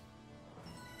case.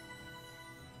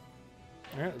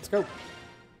 Alright, let's go.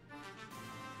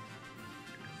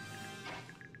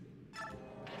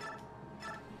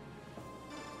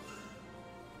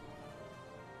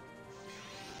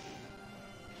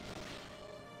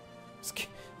 This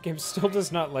game still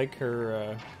does not like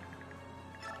her,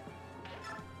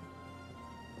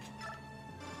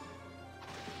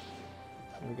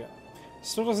 There we go.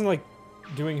 Still doesn't like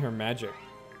doing her magic.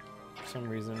 For some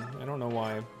reason. I don't know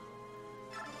why.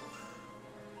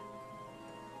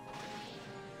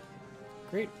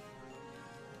 Great.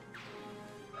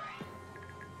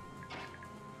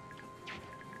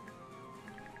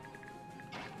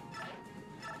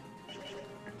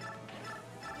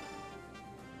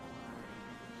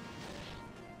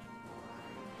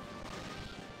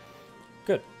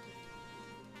 Good.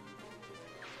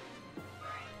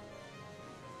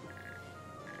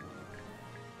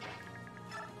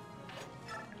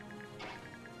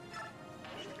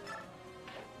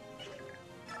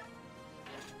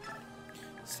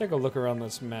 take a look around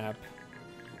this map.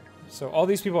 So all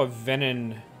these people have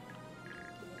venom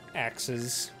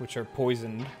axes, which are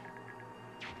poisoned.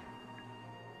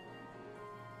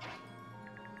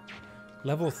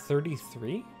 Level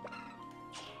 33?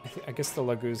 I guess the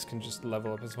Lagoos can just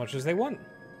level up as much as they want.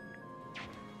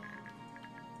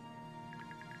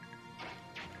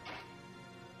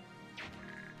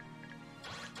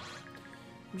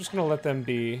 I'm just gonna let them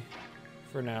be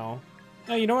for now.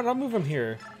 Oh, you know what? I'll move them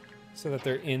here so that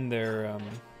they're in their,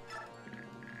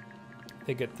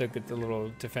 they get the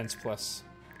little defense plus.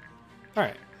 All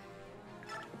right.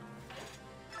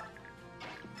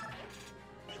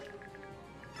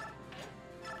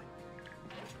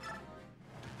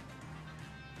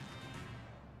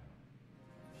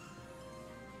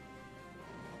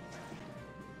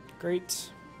 Great.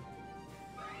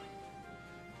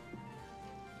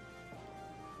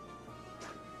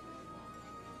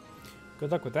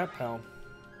 Good luck with that, pal.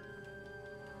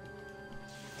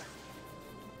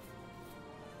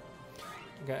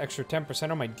 I got extra 10%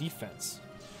 on my defense.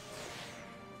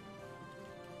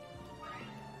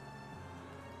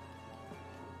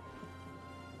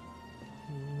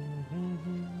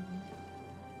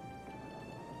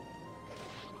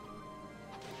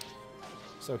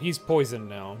 So he's poisoned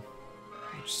now,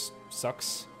 which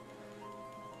sucks.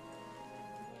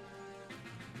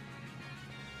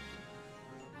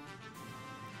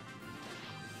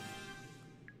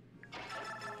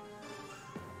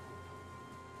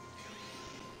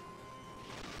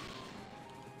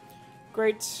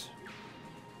 Great.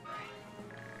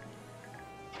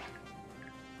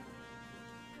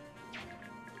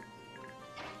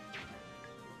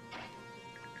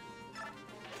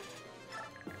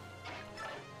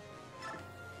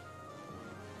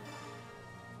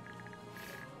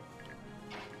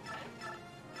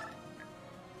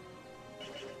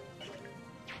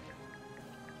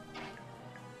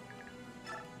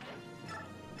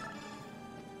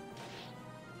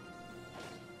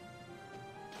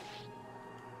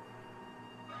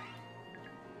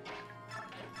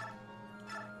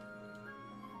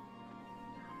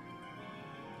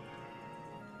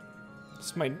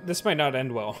 This might not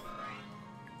end well.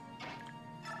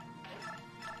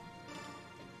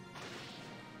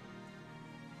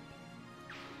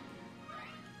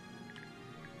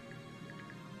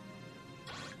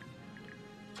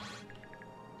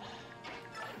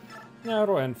 No,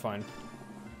 it'll end fine.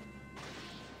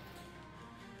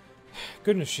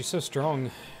 Goodness, she's so strong.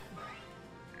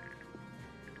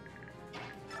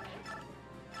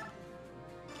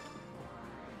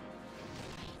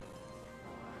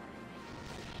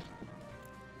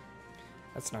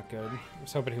 That's not good. I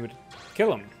was hoping he would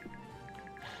kill him.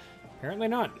 Apparently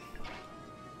not.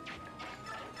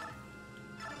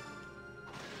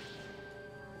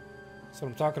 That's what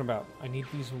I'm talking about. I need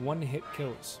these one-hit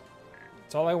kills.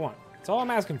 That's all I want. That's all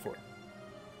I'm asking for.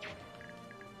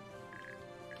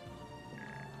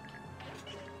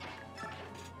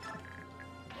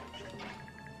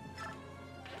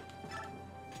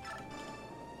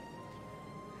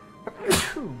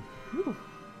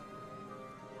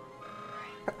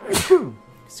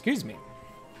 Excuse me.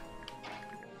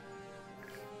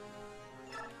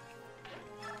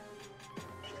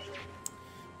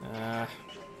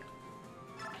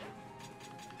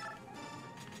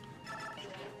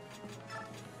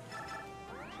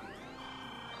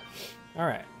 All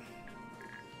right.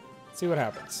 Let's see what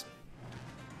happens.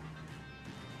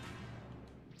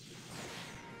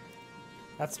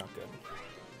 That's not good.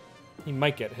 He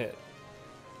might get hit.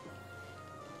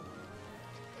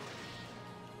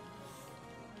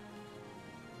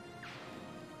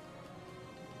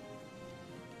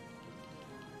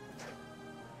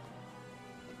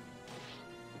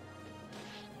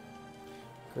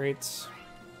 Great. So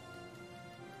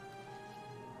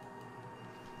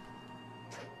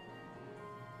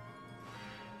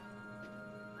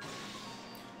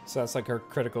that's like her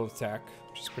critical attack,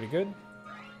 which is pretty good.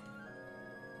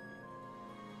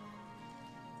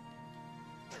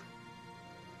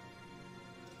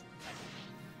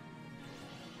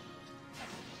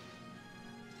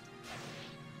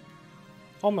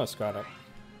 Almost got it.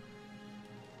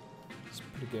 It's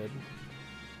pretty good.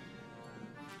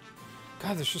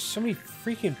 God, there's just so many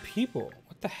freaking people.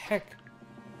 What the heck?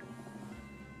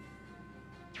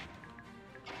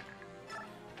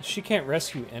 She can't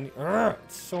rescue any. Ugh,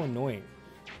 it's so annoying.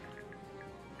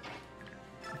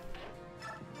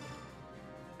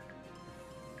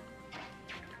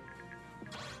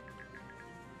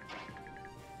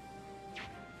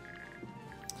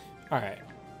 All right.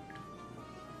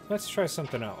 Let's try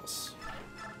something else.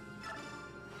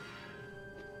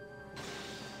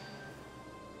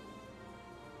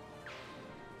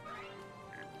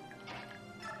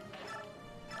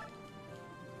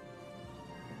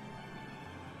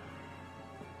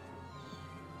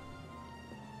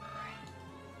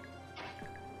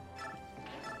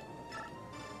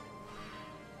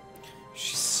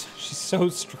 so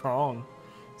strong.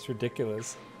 It's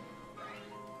ridiculous.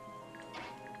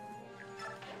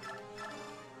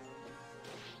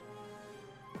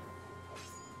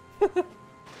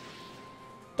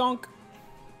 Donk.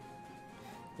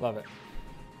 Love it.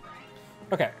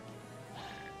 Okay.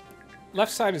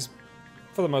 Left side is,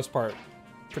 for the most part,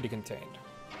 pretty contained.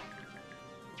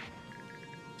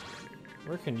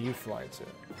 Where can you fly to?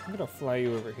 I'm gonna fly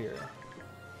you over here.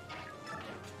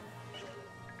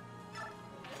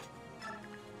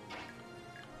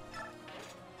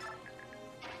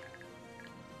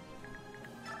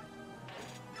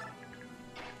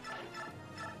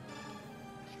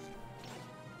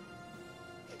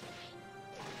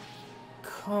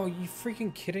 Oh, you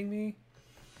freaking kidding me?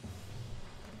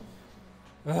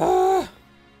 Ah!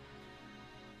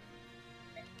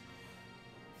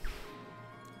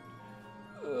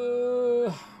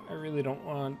 I really don't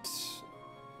want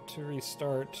to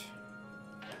restart.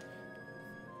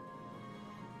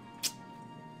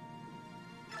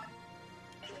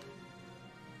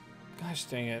 Gosh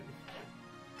dang it.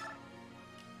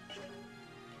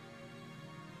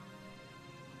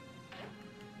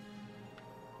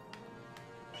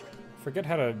 Forget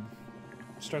how to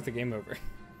start the game over.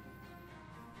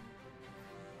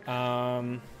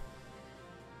 All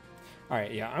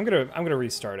right, yeah, I'm gonna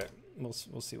restart it. We'll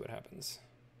see what happens.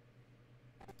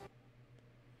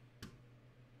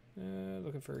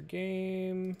 Looking for a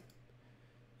game.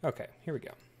 Okay, here we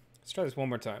go. Let's try this one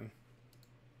more time.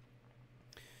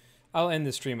 I'll end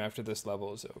the stream after this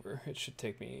level is over. It should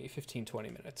take me 15-20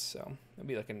 minutes, so it'll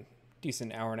be like a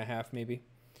decent hour and a half, maybe,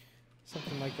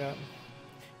 something like that.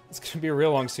 It's gonna be a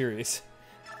real long series.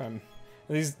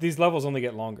 These levels only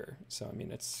get longer, so I mean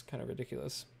it's kind of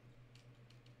ridiculous.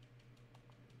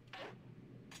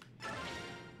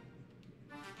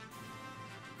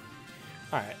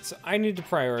 All right, so I need to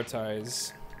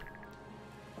prioritize.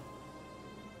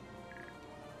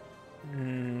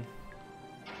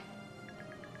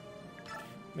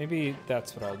 Maybe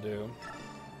that's what I'll do.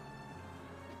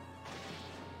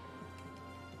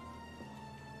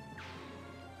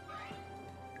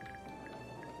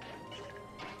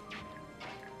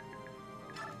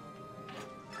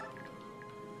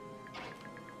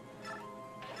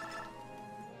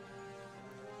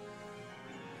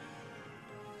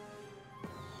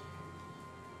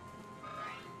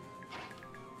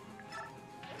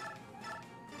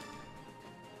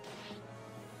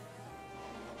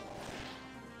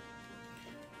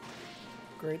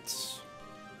 Great.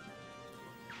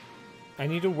 I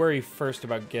need to worry first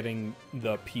about getting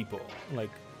the people,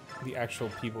 like the actual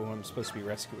people who I'm supposed to be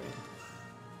rescuing.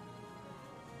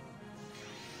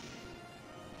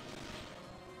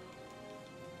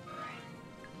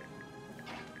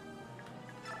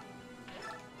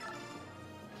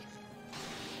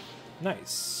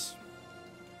 Nice.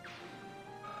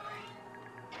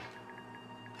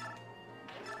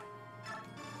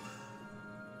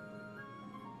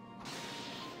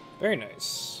 Very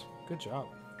nice. Good job.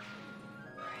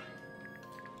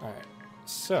 Alright,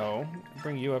 so,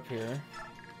 bring you up here.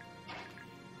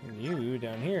 And you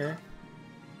down here.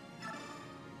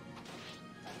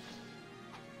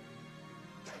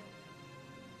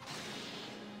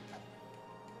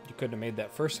 You couldn't have made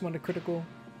that first one a critical.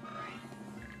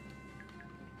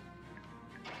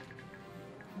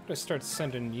 I'm gonna start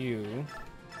sending you.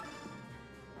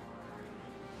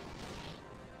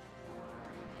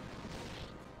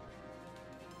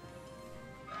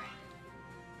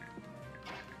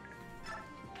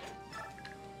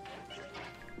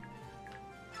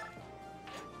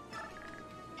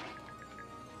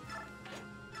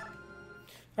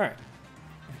 Alright.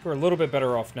 We're a little bit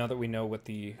better off now that we know what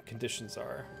the conditions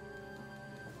are.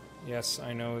 Yes,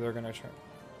 I know they're gonna try.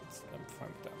 I'm fine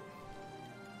with that.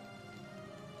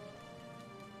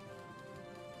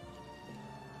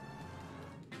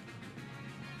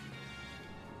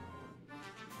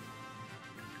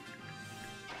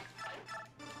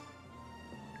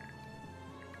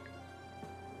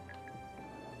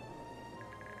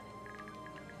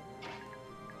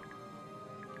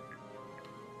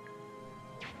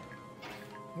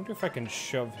 I wonder if I can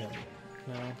shove him.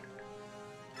 No.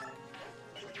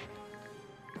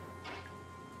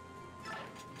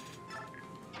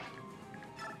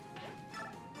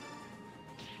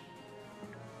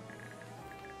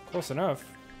 Close enough.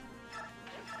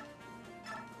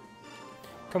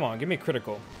 Come on, give me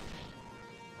critical.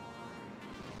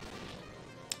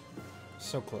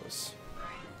 So close.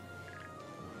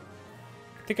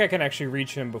 I think I can actually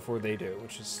reach him before they do,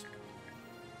 which is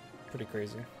pretty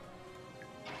crazy.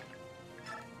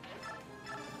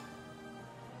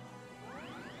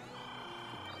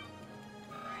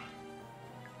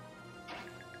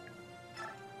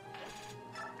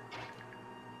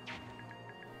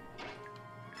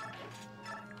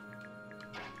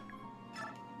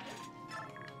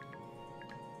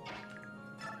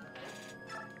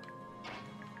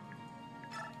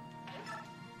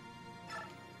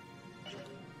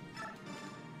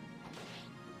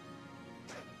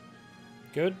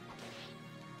 Good?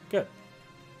 Good.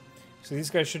 So these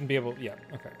guys shouldn't be able... Yeah,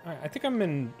 okay. All right, I think I'm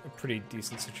in a pretty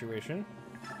decent situation.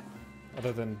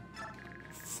 Other than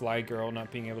Fly Girl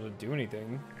not being able to do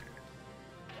anything.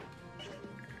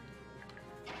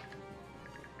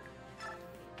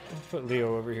 I'll put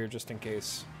Leo over here just in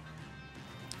case.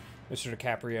 Mr.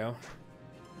 DiCaprio.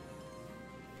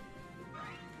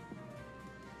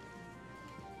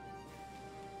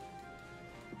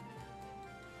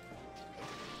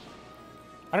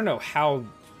 I don't know how...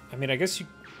 I mean, I guess you...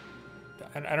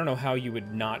 I don't know how you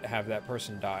would not have that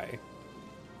person die.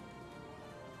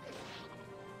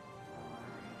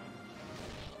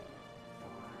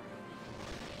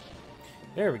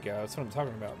 There we go. That's what I'm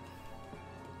talking about.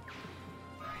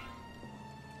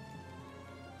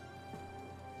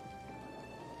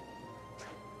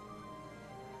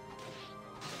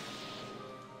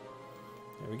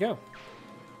 There we go.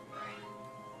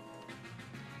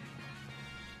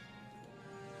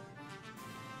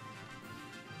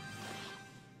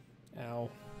 Ow.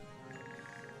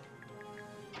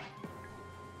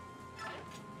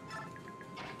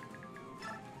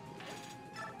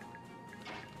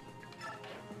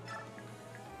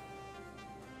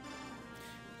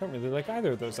 I don't really like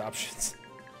either of those options.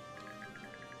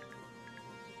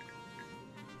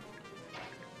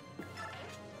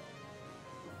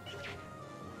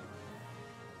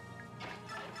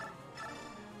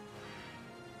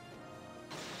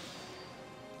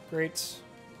 Great.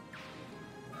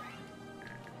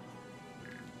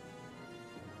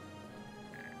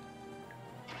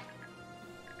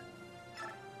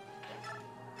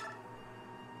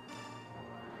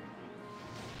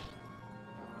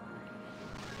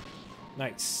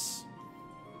 Nice.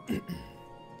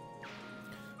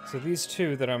 So these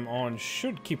two that I'm on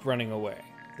should keep running away.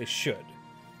 They should.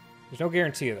 There's no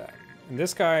guarantee of that. And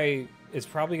this guy is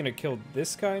probably going to kill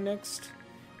this guy next,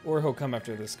 or he'll come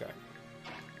after this guy.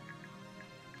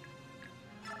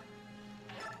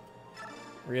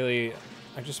 Really,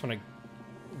 I just want to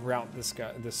route this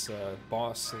guy, this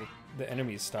boss, so the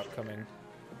enemies stop coming.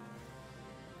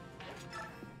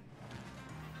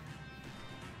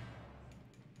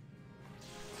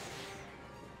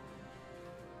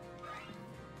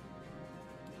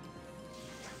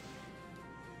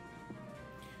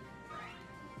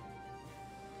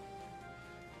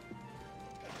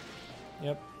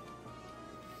 Yep.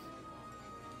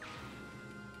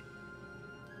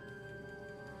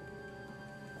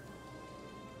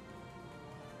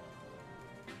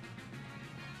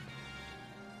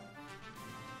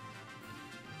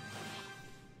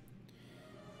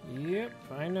 Yep,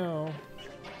 I know.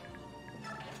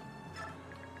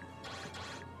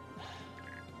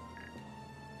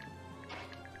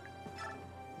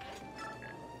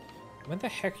 When the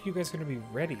heck are you guys gonna be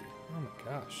ready? Oh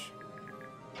my gosh.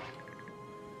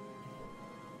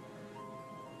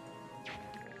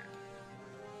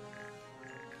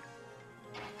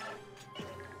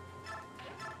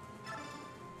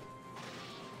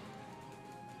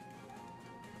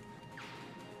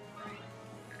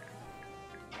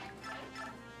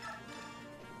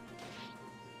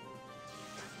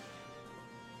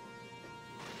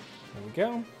 There we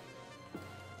go.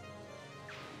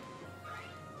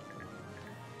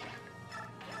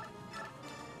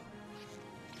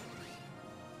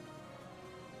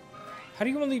 How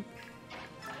do you only...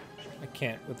 I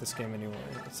can't with this game anymore.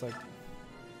 It's like...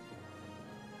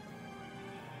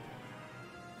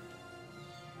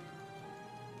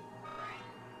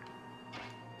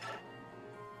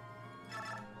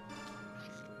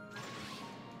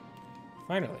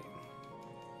 Finally.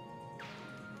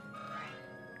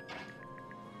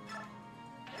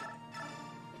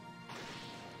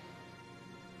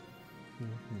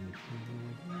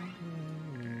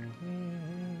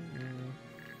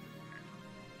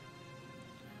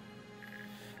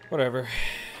 Whatever.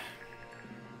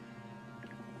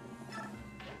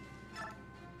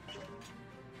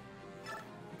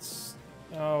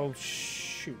 Oh,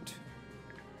 shoot.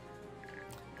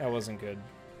 That wasn't good.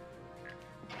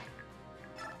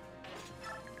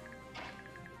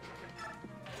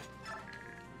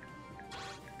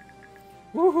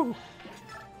 Woohoo!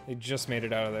 They just made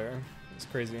it out of there. It's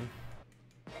crazy.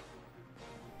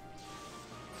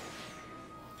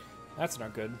 That's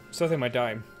not good. So they might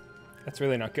die. That's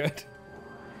really not good. If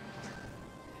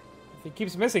he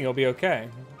keeps missing, he'll be okay.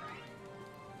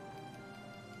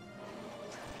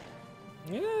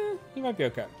 Yeah, he might be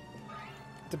okay.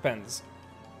 Depends.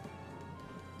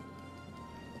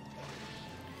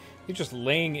 He's just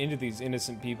laying into these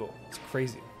innocent people. It's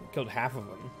crazy. He killed half of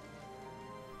them.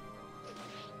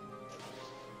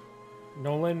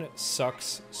 Nolan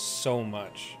sucks so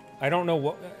much. I don't know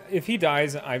what... If he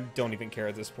dies, I don't even care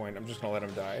at this point. I'm just gonna let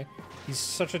him die. He's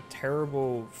such a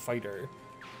terrible fighter.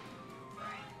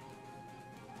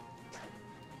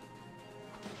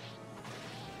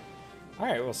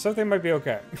 Alright, well, something might be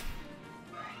okay.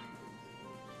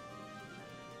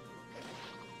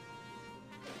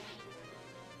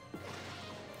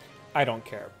 I don't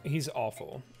care. He's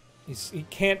awful. He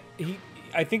can't...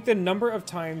 I think the number of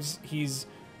times he's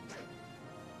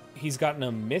gotten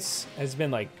a miss has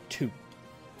been like 2.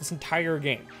 This entire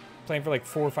game. Playing for like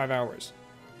 4 or 5 hours.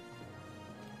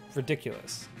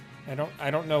 Ridiculous. I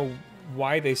don't know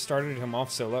why they started him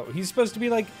off so low. He's supposed to be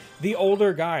like the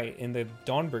older guy in the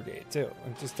Dawn Brigade too.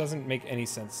 It just doesn't make any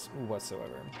sense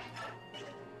whatsoever.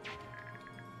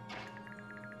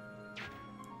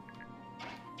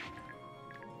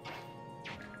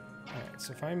 Alright,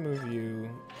 so if I move you...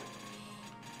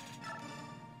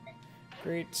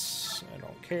 Great, I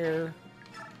don't care.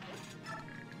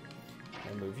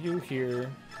 I move you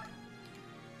here.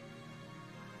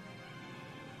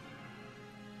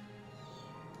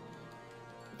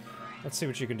 Let's see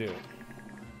what you can do.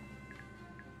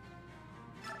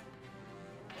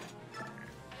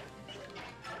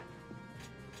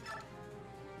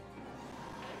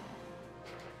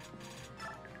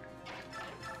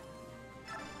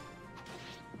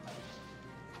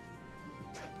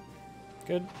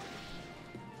 Good.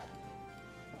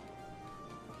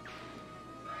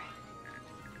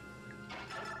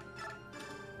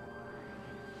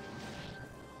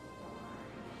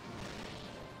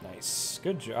 Nice.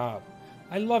 Good job.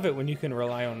 I love it when you can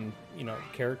rely on, you know,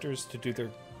 characters to do their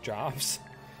jobs.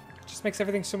 It just makes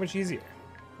everything so much easier.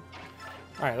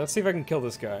 Alright, let's see if I can kill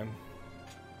this guy.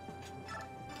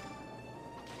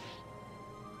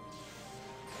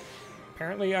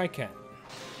 Apparently I can.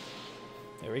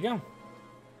 There we go.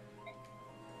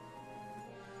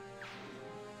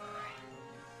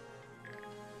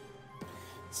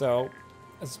 So,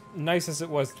 as nice as it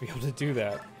was to be able to do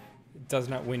that, it does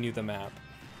not win you the map.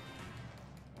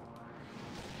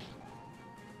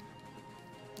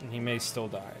 And he may still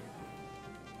die.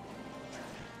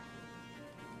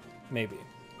 Maybe.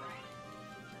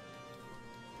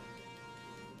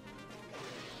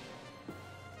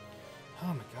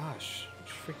 Oh my gosh.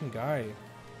 Which freaking guy.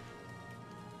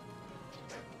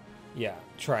 Yeah,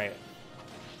 try it.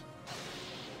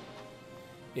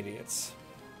 Idiots.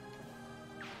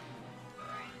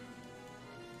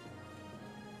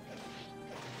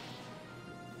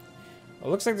 Well,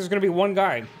 it looks like there's gonna be one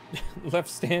guy left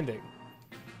standing.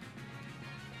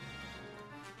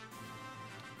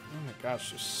 Oh my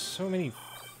gosh, there's so many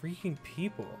freaking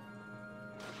people.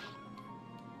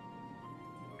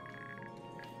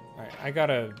 Alright, I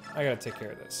gotta take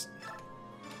care of this.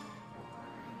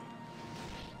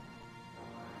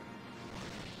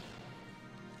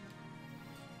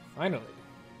 Finally.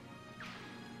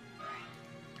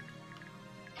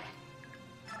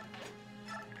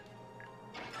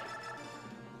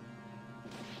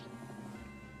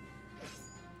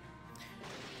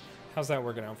 How's that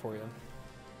working out for you?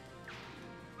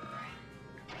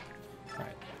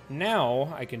 Alright.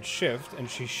 Now I can shift and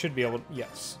she should be able to...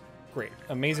 Yes. Great.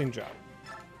 Amazing job.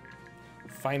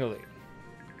 Finally.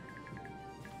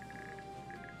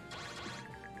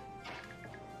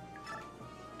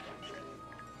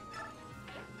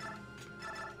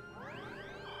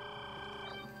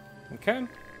 Okay.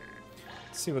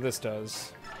 Let's see what this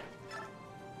does.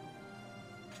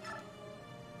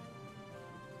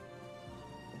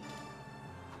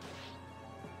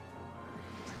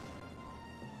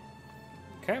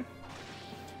 Okay.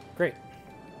 Great.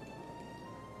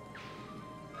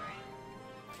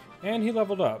 And he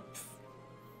leveled up.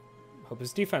 Hope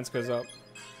his defense goes up.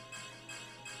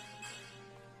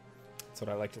 That's what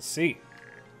I like to see.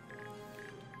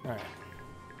 Alright.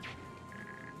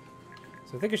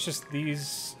 So I think it's just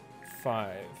these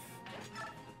 5.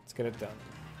 Let's get it done.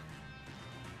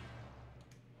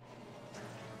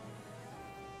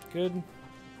 Good.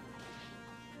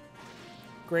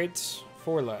 Great.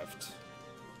 4 left.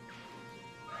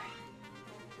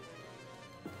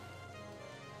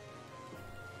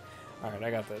 Alright,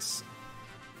 I got this.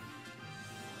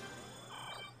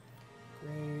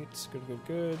 Great. Good, good,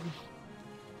 good.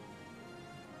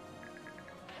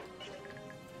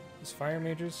 These fire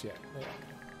mages? Yeah, they are.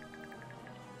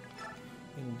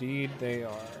 Indeed, they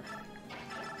are.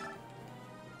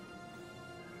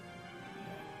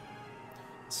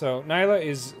 So, Nyla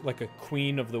is like a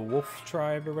queen of the wolf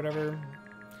tribe or whatever.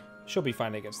 She'll be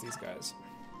fine against these guys.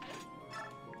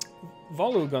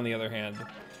 Volug, on the other hand,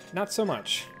 not so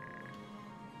much.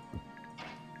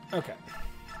 Okay.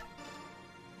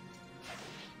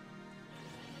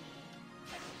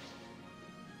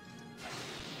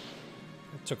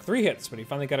 Took 3 hits, but he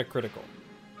finally got a critical.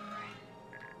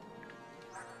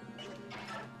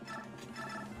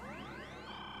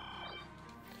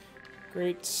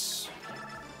 Great.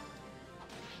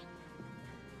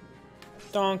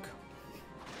 Donk.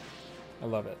 I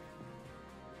love it.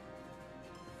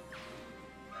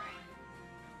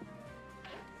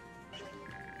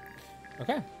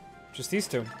 Okay. Just these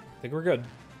two. I think we're good.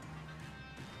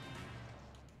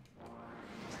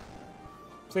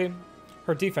 See?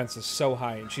 Her defense is so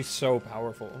high and she's so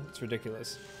powerful. It's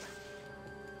ridiculous.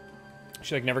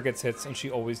 She like never gets hits and she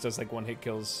always does like 1-hit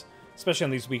kills. Especially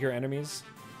on these weaker enemies.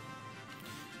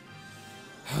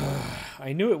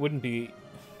 I knew it wouldn't be...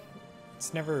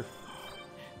 It's never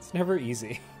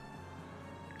easy.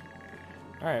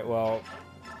 Alright, well...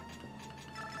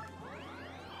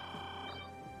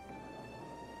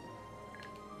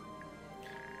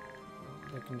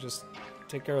 They can just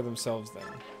take care of themselves then.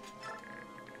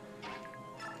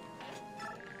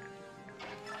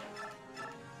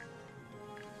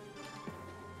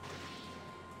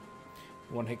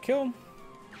 One-hit kill.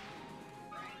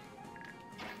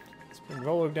 Let's bring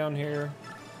Volo down here.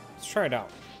 Let's try it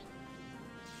out.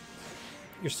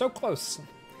 You're so close.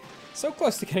 So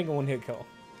close to getting a 1-hit kill.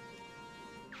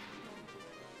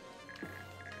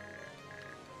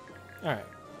 Alright.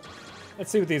 Let's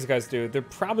see what these guys do. They're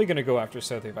probably going to go after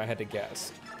Sothi if I had to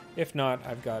guess. If not,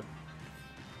 I've got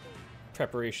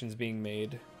preparations being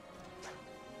made.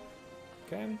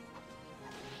 Okay.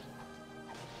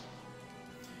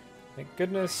 Thank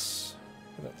goodness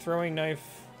for that throwing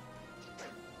knife.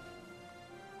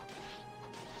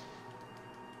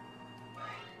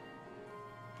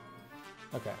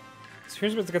 Okay. So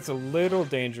here's where it gets a little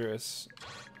dangerous.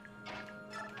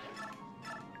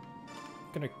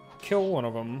 Gonna kill one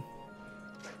of them.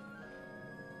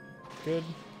 Good.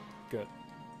 Good.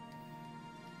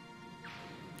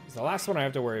 It's the last one I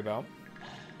have to worry about.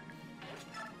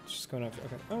 Just going after...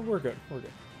 Okay. Oh, we're good. We're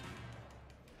good.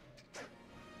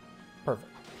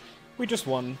 Perfect. We just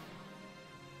won.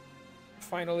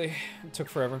 Finally. It took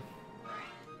forever.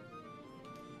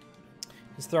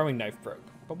 His throwing knife broke.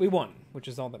 But we won, which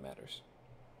is all that matters.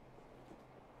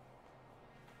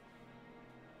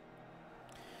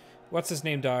 What's his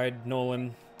name died?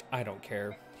 Nolan. I don't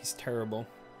care. He's terrible.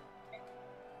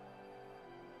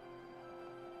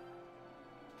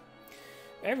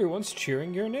 Everyone's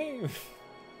cheering your name.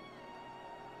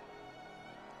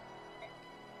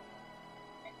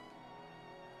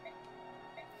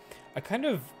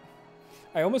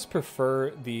 I almost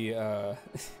prefer the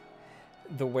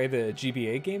the way the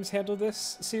GBA games handle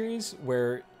this series,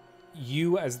 where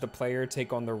you as the player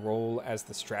take on the role as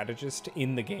the strategist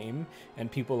in the game,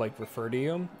 and people like refer to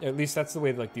you. At least that's the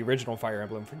way like the original Fire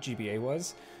Emblem for GBA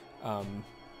was. I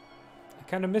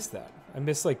kind of miss that. I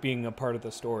miss like being a part of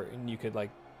the story, and you could like,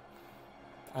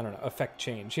 I don't know, affect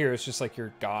change. Here it's just like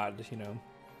you're God, you know,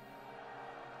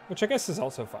 which I guess is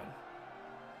also fun.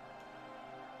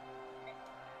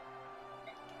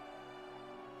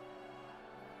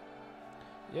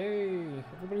 Yay!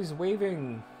 Everybody's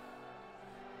waving.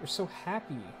 We're so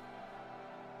happy.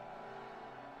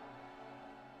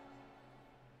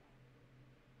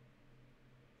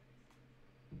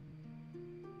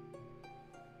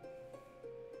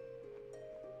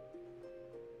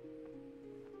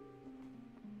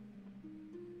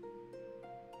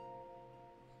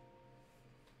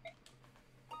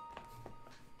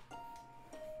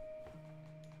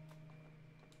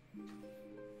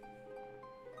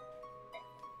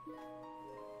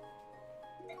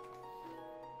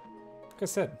 Like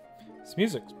I said, this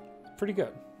music's pretty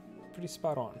good. Pretty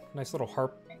spot on. Nice little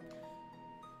harp.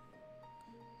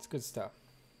 It's good stuff.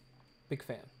 Big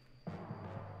fan.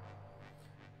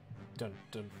 Dun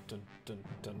dun dun dun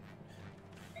dun.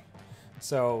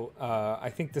 So,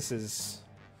 I think this is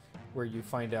where you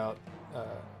find out,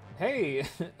 hey,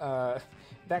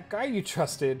 that guy you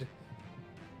trusted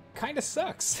kind of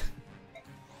sucks.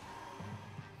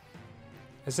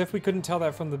 As if we couldn't tell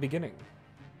that from the beginning.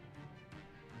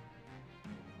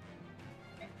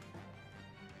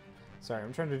 Sorry,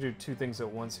 I'm trying to do 2 things at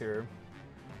once here.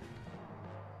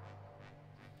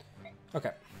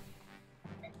 Okay.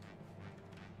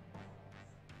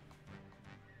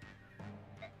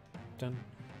 Dun,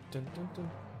 dun, dun,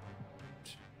 dun.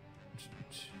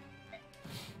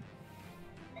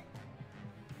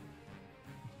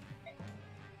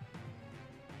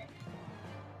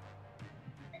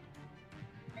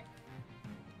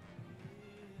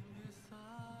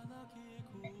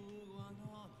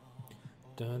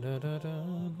 Da, da, da, da.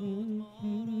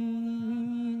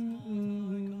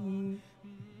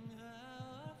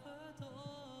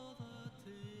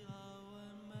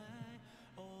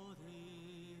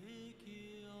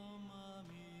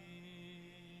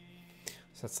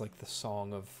 So that's like the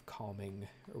song of calming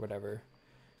or whatever.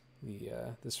 The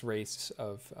this race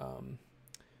of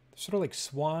sort of like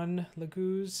swan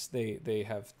lagoos. They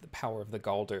have the power of the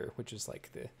Galder, which is like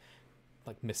the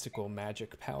mystical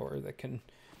magic power that can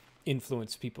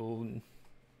influence people and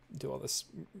do all this,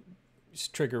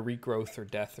 trigger regrowth or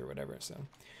death or whatever. So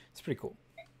it's pretty cool.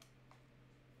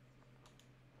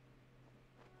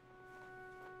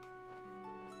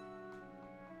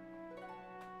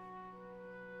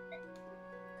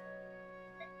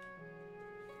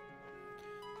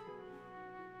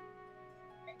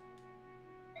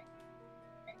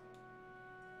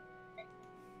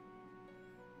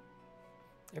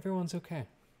 Everyone's okay.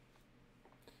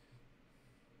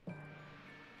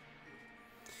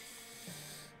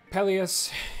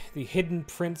 Peleus, the hidden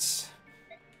prince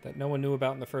that no one knew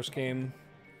about in the first game,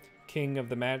 king of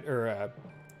the mad, or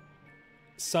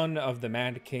son of the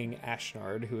Mad King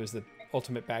Ashnard, who is the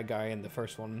ultimate bad guy in the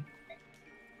first one,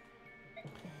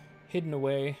 hidden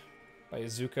away by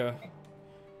Izuka,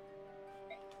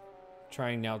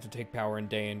 trying now to take power in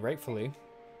Dain rightfully,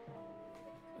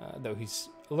 though he's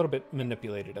a little bit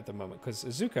manipulated at the moment, because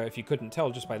Izuka, if you couldn't tell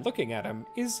just by looking at him,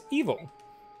 is evil.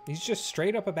 He's just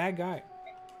straight up a bad guy.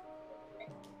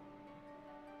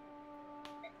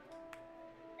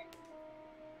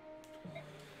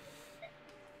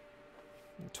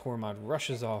 And Tormod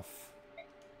rushes off.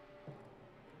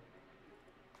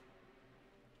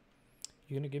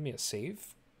 You gonna give me a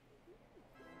save?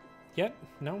 Yet?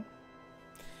 No?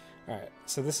 Alright,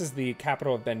 so this is the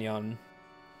capital of Benyon.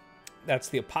 That's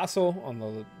the Apostle on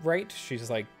the right. She's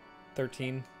like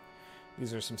 13.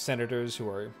 These are some senators who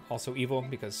are also evil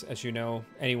because, as you know,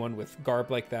 anyone with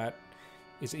garb like that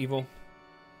is evil.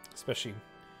 Especially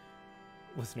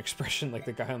with an expression like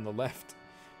the guy on the left.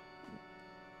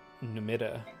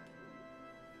 Numida.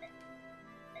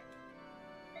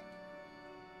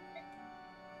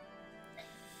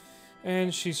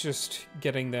 And she's just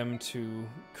getting them to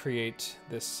create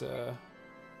this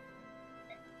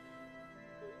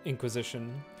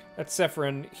Inquisition. That's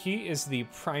Sephirin. He is the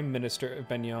Prime Minister of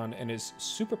Benyon and is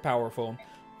super powerful.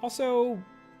 Also,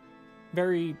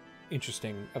 very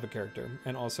interesting of a character.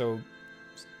 And also,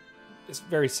 is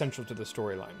very central to the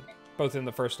storyline. Both in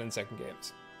the first and second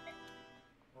games.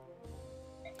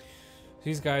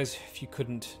 These guys, if you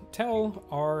couldn't tell,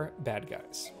 are bad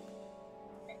guys.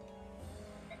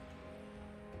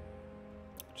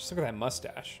 Just look at that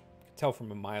mustache. You can tell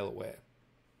from a mile away.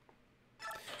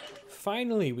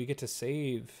 Finally, we get to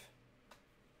save.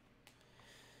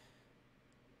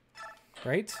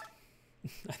 Right?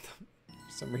 I thought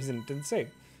for some reason it didn't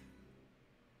save.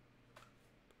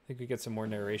 I think we get some more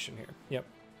narration here. Yep.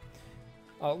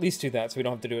 I'll at least do that so we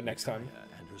don't have to do it next time.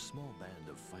 And her small band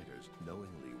of fighters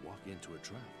knowingly walk into a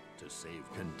trap to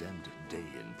save condemned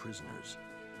Dain prisoners.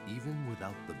 Even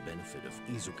without the benefit of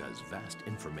Izuka's vast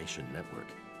information network,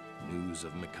 news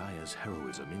of Micaiah's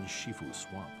heroism in Shifu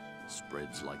Swamp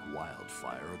spreads like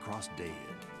wildfire across Dain.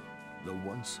 The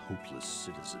once hopeless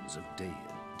citizens of Dain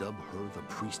dub her the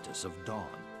Priestess of Dawn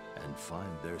and find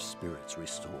their spirits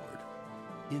restored.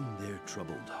 In their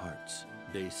troubled hearts,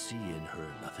 they see in her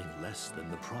nothing less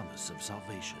than the promise of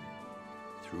salvation.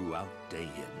 Throughout Dain,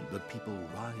 the people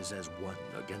rise as one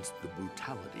against the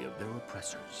brutality of their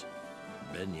oppressors.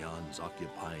 Benyon's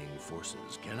occupying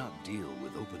forces cannot deal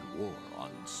with open war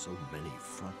on so many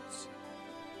fronts.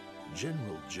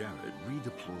 General Jared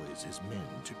redeploys his men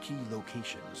to key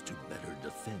locations to better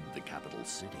defend the capital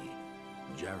city.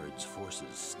 Jared's forces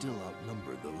still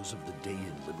outnumber those of the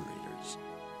Dain liberators,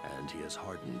 and he has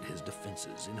hardened his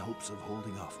defenses in hopes of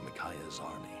holding off Micaiah's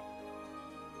army.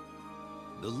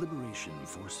 The liberation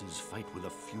forces fight with a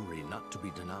fury not to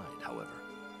be denied, however,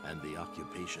 and the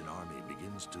occupation army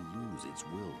begins to lose its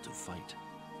will to fight.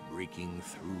 Breaking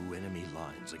through enemy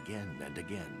lines again and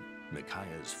again,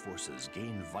 Micaiah's forces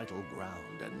gain vital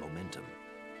ground and momentum.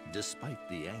 Despite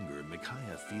the anger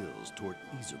Micaiah feels toward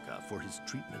Izuka for his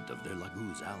treatment of their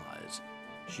Laguz allies,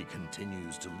 she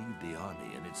continues to lead the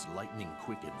army in its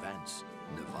lightning-quick advance.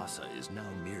 Navassa is now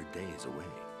mere days away.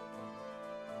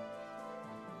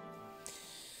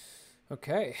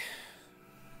 Okay.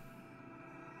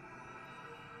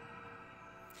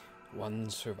 One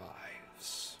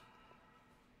survives.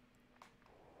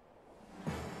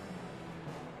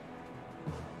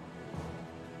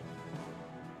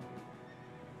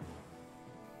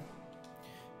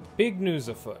 Big news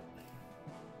afoot.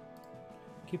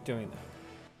 Keep doing that.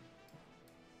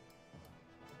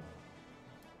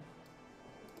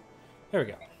 There we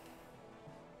go.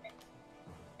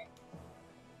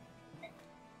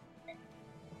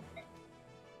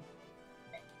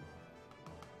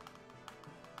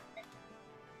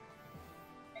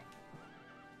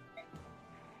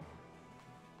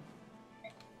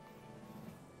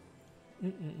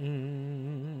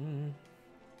 Mm-mm-mm.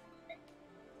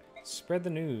 Spread the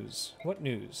news. What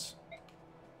news?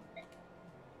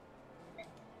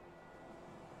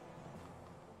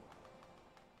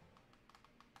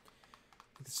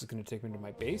 This is going to take me to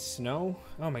my base? No?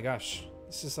 Oh my gosh.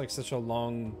 This is like such a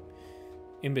long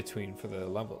in-between for the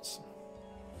levels.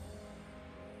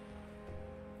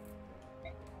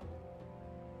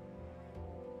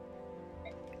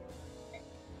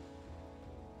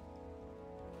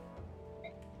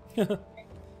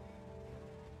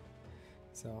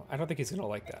 So, I don't think he's going to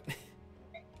like that.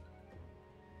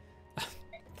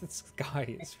 This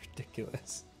guy is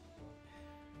ridiculous.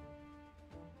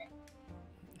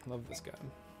 I love this guy.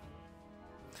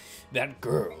 That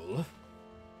girl.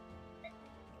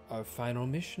 Our final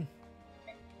mission.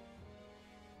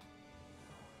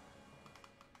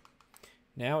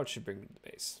 Now it should bring me to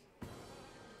the base.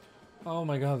 Oh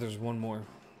my god, there's one more.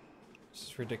 This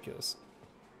is ridiculous.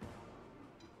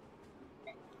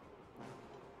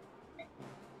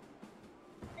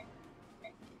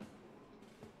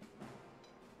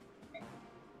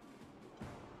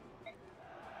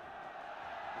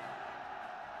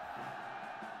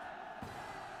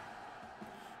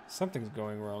 Something's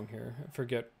going wrong here. I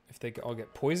forget if they all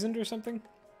get poisoned or something.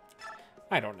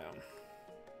 I don't know.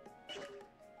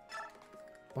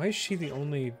 Why is she the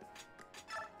only...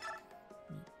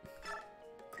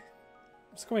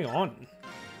 What's going on?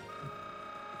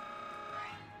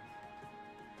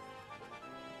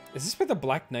 Is this where the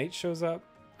Black Knight shows up?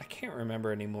 I can't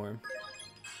remember anymore.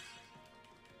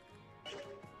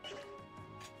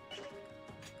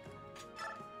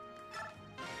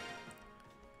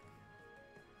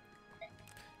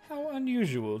 How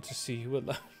unusual to see you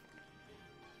alone.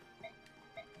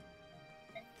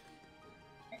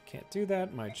 Can't do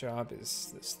that. My job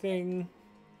is this thing.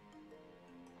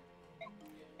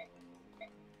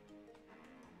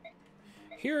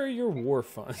 Here are your war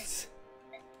funds.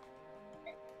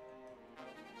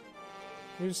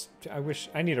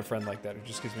 I need a friend like that who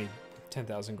just gives me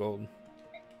 10,000 gold.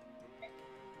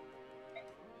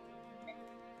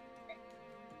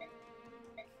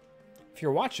 If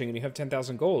you're watching and you have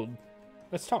 10,000 gold,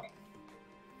 let's talk.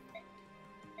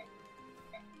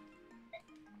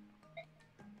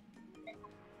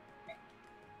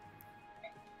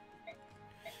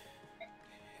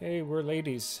 Hey, we're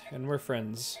ladies, and we're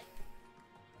friends.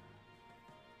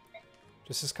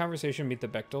 Does this conversation meet the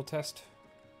Bechdel test?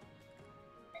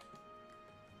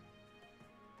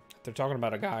 They're talking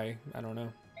about a guy. I don't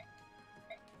know.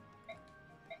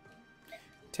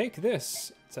 Take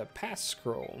this. It's a pass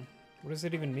scroll. What does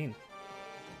it even mean?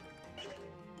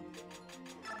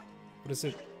 What is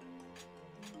it?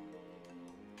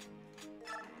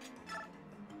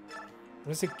 What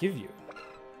does it give you?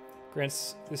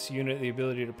 Grants this unit the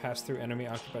ability to pass through enemy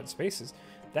occupied spaces.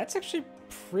 That's actually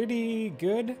pretty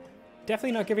good.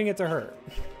 Definitely not giving it to her.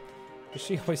 Because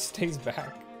she always stays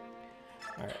back.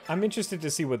 Alright, I'm interested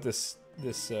to see what this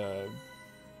thing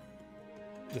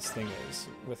is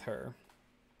with her.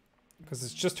 Because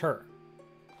it's just her.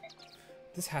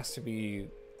 This has to be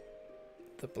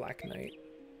the Black Knight.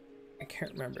 I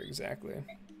can't remember exactly.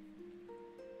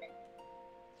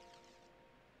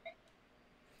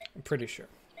 I'm pretty sure.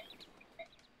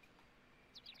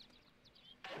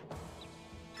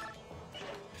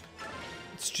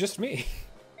 It's just me.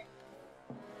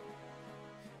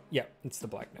 Yeah, it's the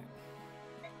Black Knight.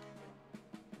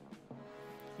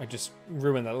 I just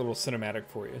ruined that little cinematic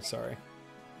for you, sorry.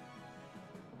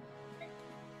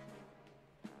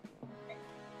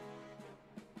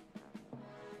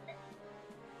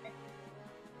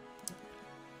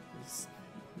 He's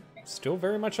still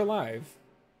very much alive.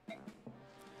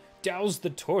 Douse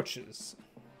the torches.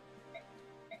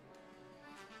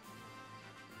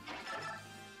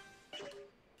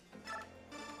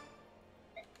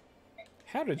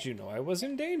 How did you know I was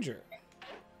in danger?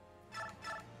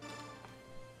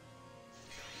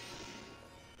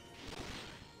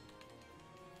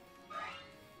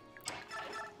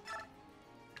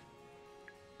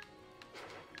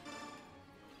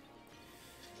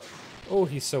 Oh,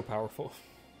 he's so powerful.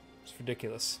 It's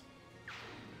ridiculous.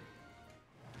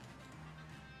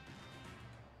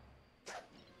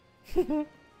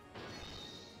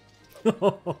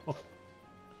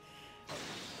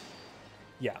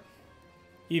 Yeah.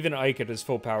 Even Ike at his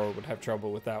full power would have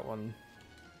trouble with that one.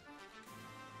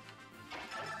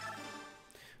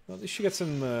 Well, at least you get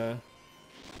some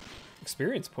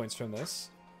experience points from this.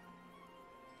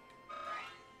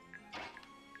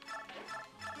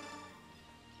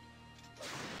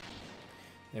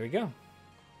 There we go.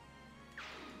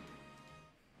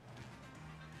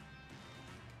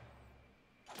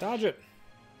 Dodge it.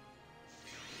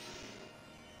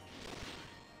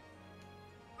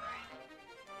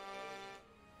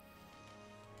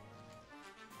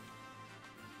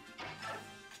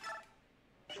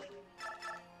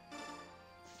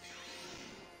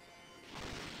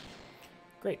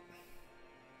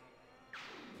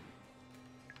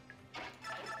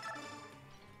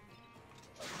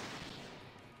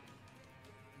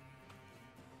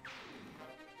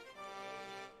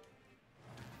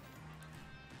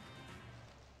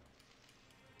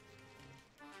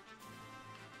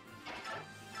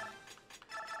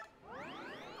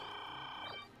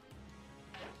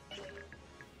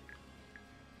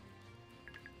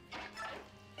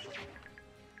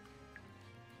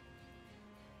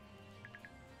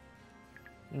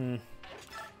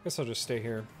 Guess I'll just stay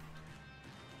here.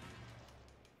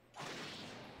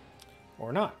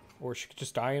 Or not. Or she could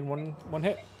just die in one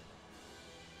hit.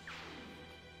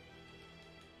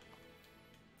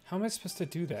 How am I supposed to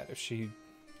do that if she...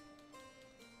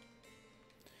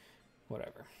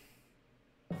 Whatever.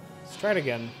 Let's try it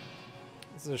again.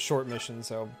 This is a short mission,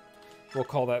 so we'll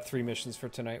call that 3 missions for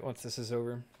tonight once this is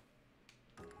over.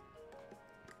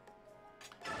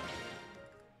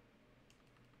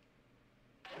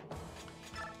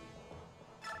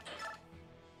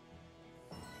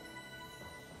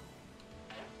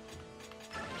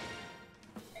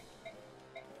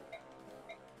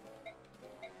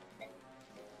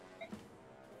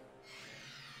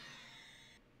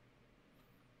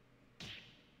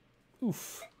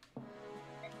 Oof.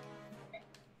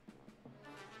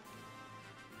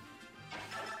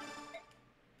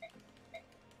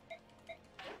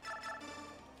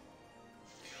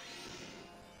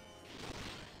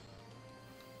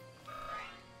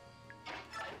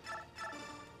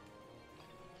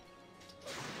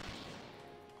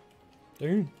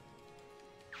 Dang.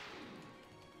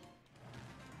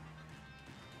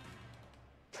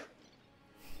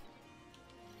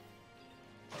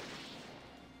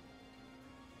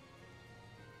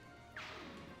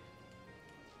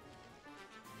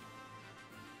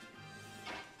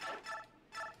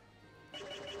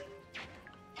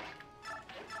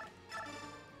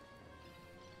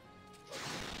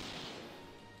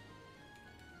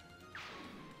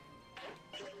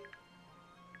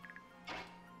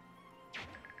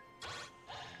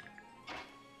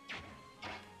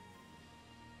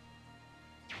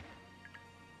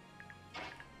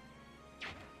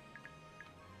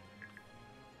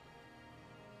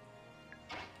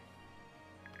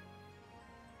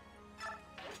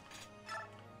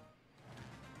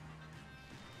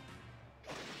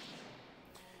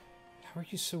 How are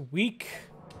you so weak?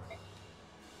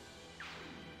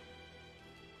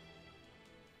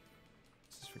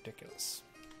 This is ridiculous.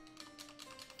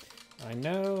 I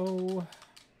know.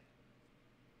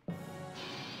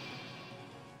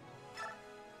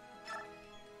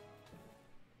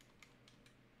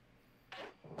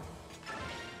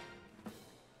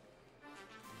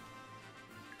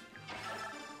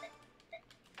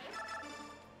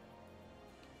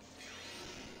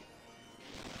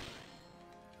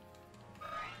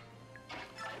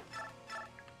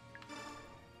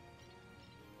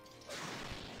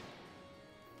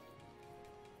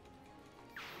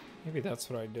 Maybe that's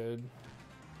what I did.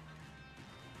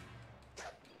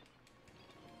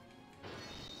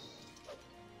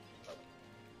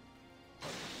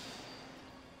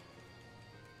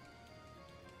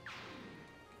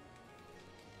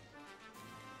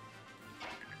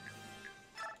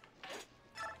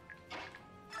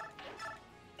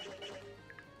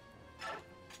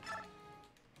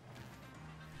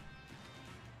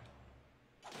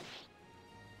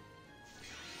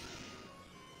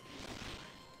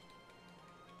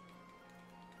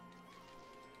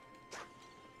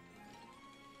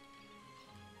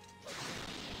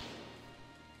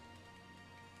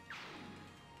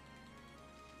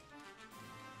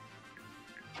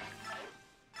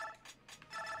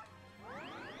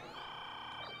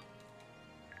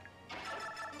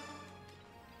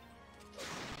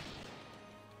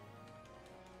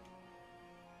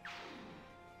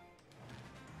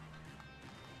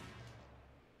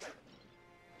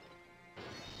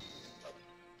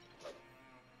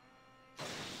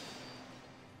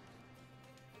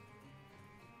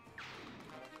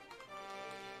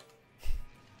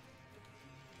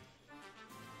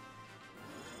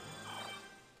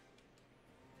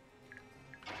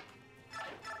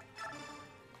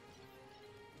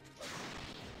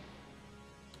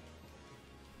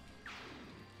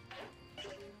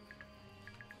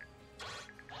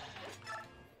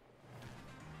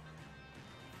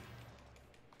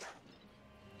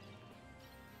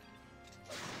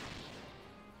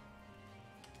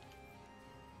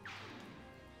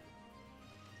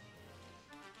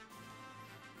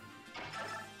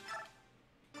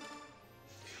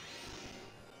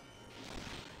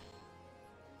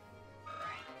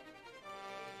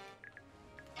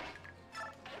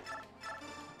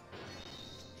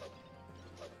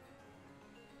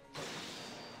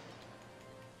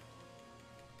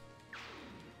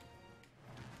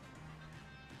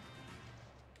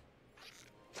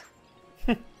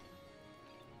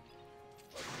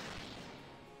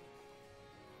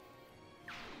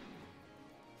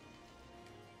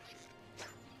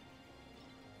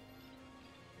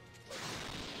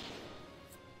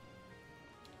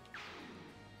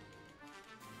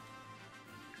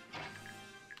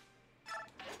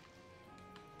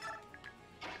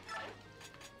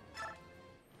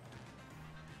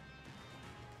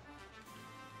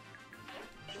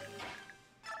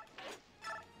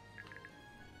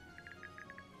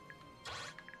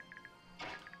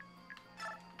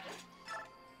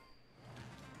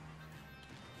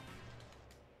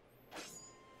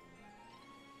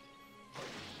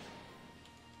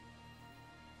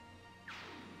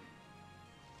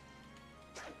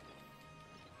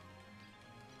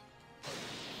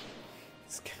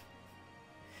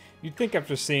 You'd think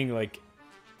after seeing like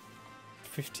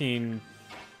 10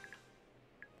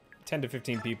 to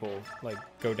 15 people like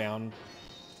go down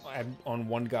on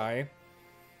one guy,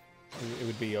 it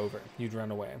would be over. You'd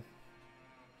run away.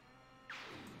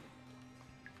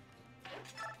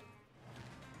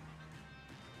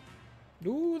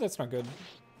 Ooh, that's not good.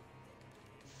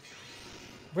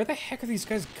 Where the heck are these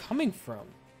guys coming from?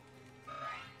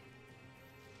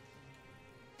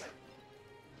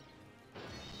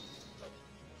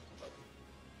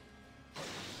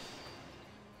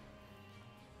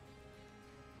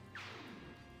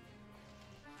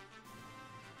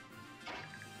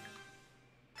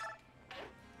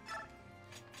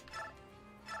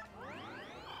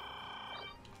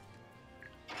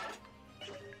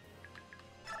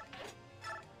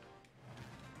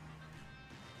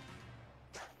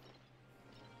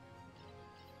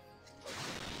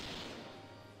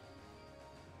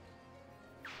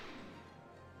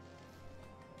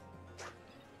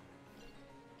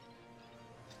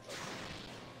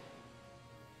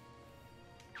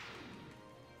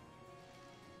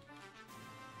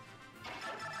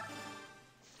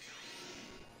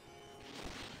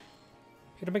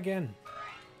 Hit him again.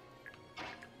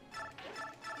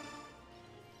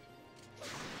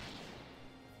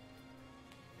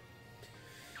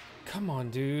 Come on,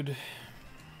 dude.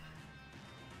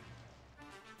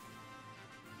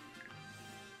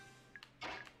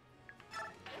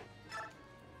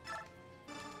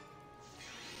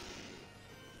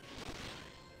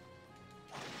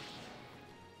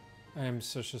 I am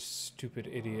such a stupid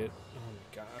idiot. Oh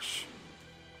my gosh.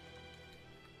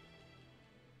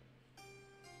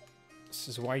 This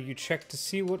is why you check to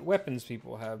see what weapons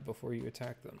people have before you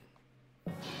attack them.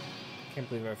 Can't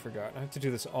believe I forgot. I have to do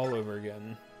this all over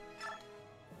again.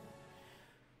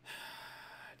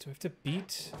 Do I have to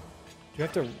beat? Do I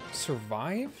have to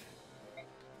survive?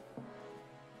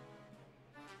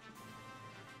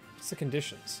 What's the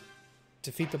conditions?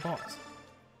 Defeat the boss.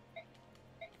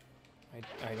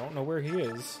 I don't know where he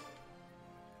is.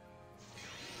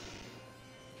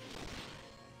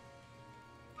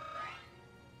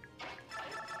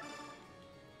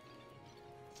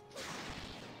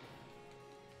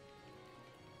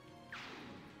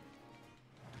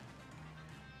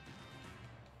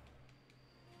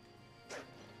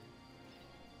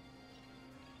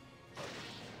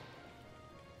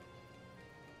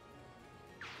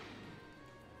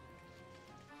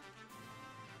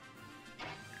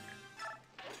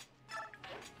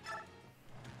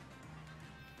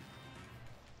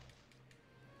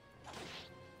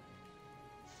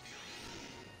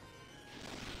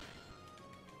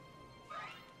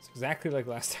 Exactly like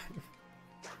last time.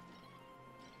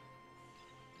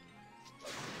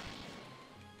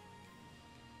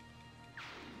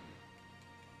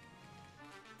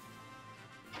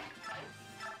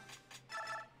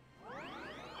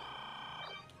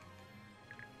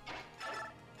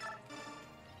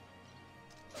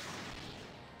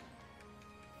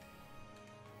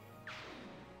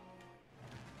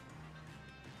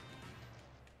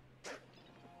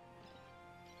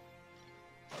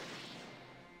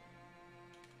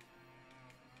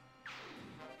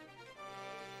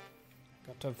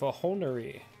 To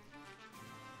Vahonery.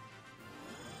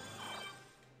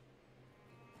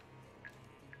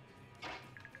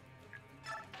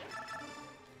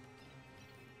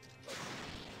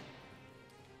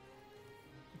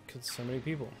 Killed so many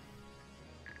people.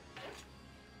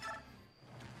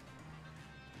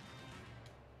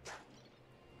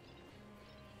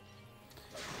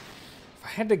 If I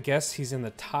had to guess, he's in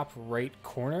the top right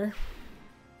corner.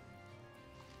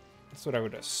 That's what I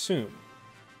would assume.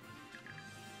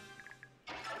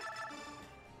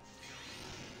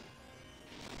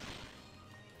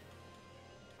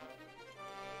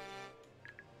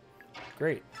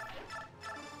 Great.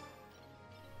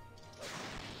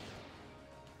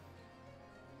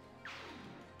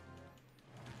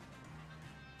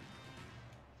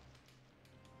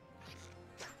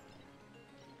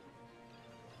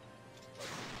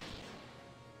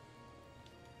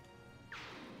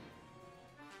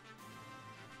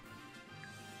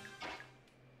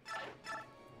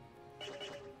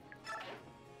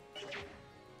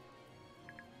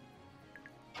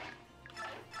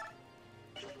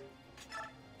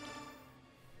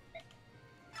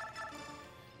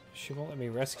 She won't let me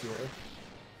rescue her.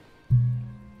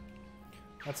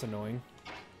 That's annoying.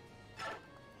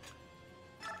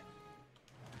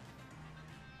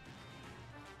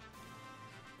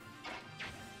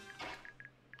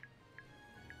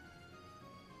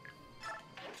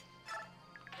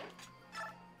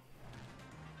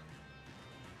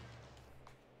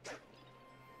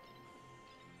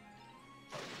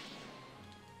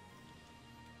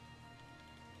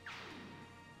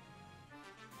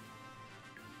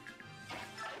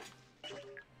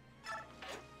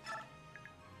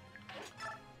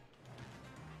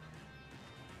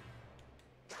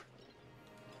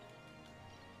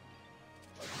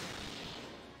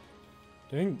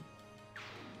 Dang.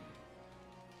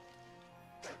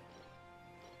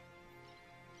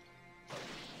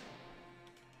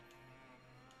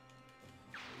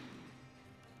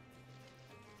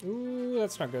 Ooh,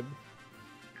 that's not good.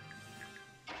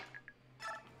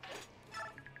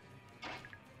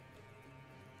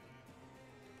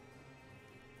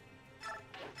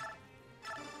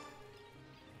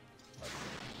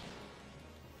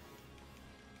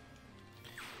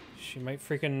 She might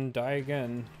freaking die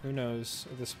again. Who knows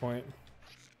at this point?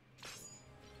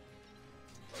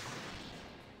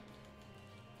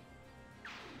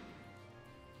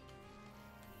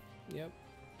 Yep.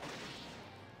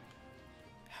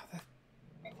 How that...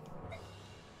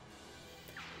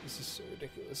 This is so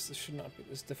ridiculous. This should not be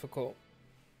this difficult.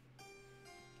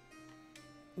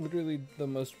 Literally the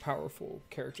most powerful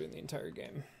character in the entire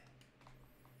game.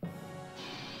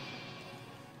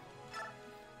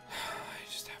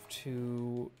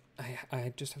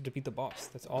 I just have to beat the boss.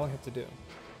 That's all I have to do.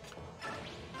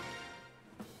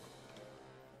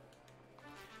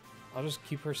 I'll just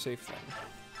keep her safe then.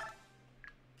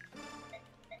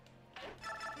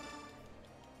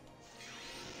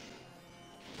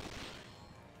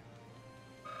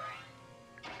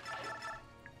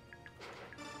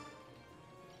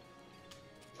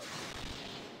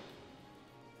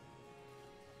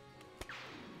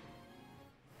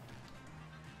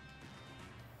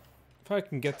 If I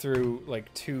can get through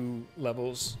like 2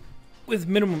 levels with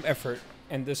minimum effort,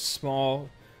 and this small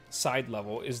side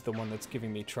level is the one that's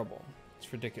giving me trouble.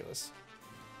 It's ridiculous.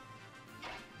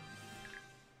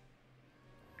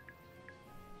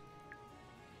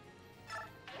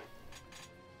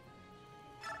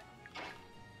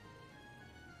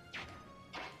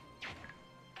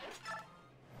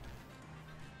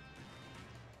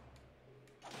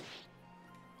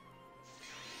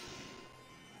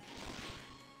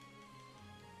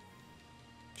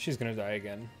 She's gonna die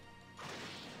again.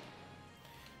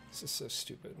 This is so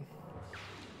stupid.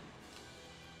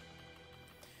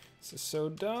 This is so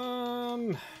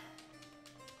dumb.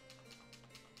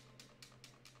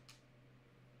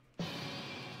 It's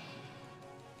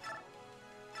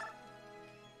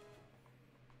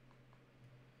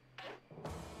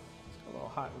a little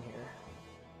hot in here.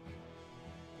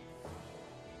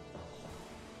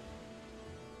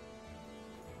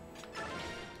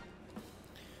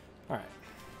 All right.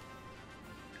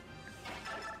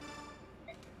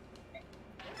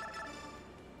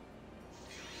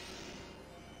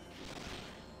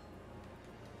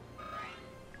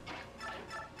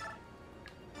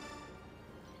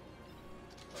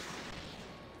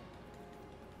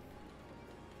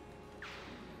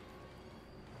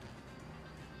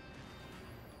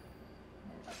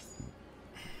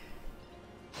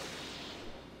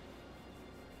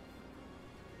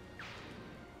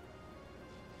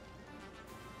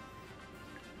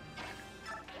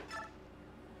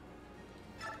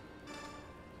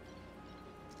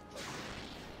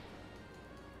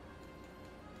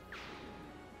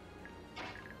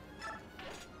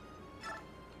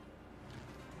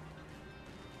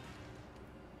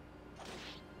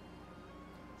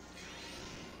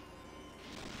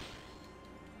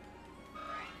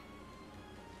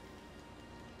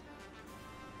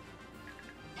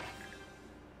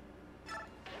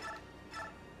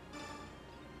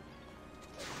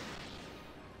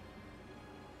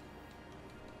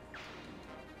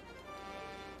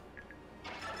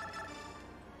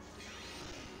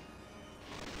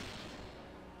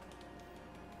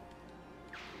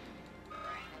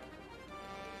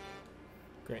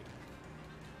 Great.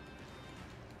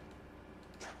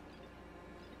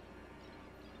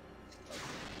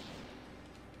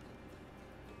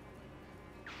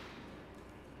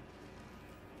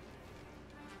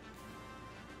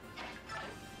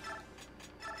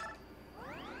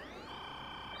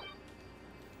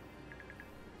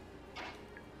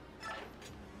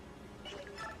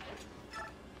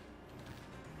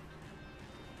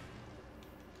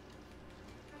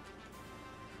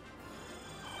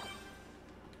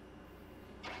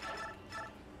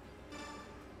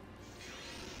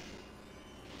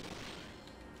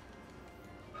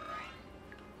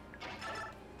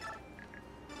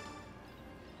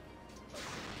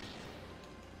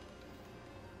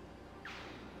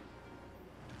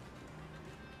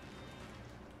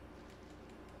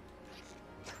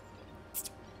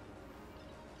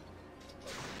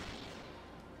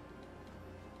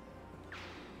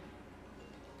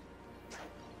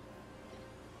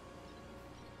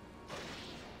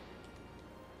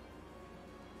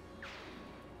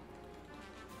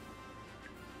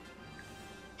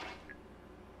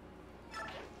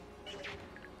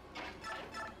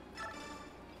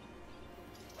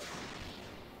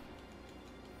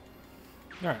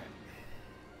 All right.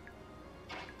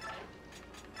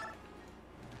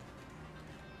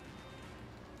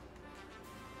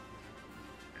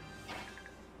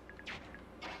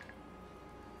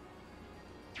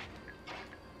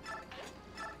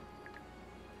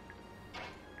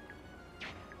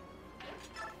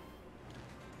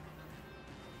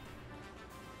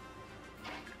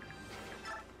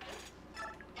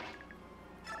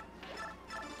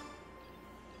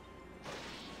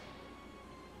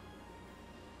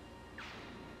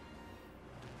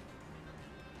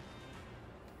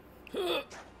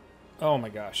 Oh my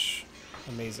gosh.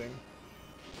 Amazing.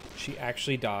 She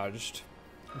actually dodged.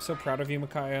 I'm so proud of you,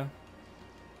 Micaiah.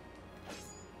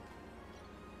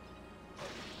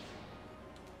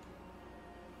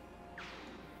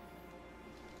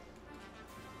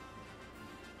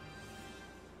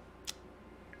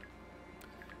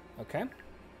 Okay.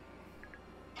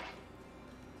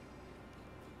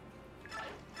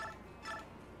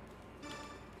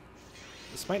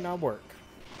 This might not work.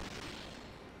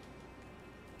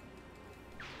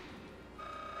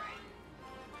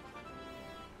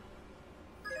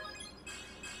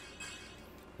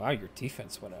 Wow, your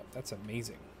defense went up. That's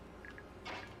amazing.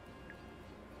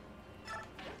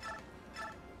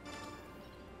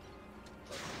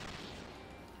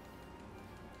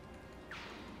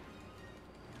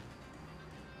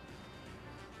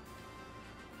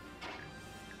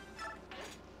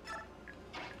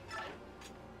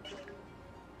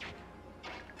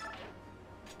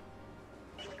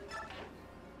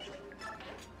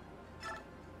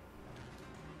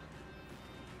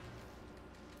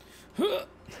 Huh.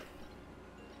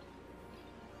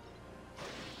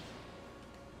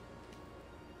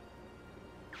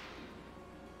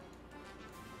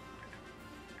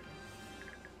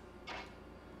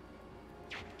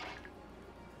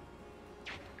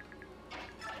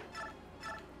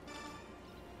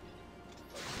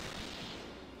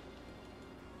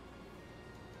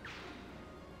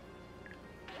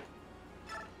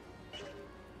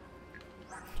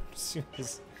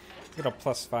 He's got a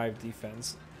 +5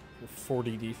 defense,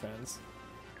 40 defense.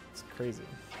 It's crazy.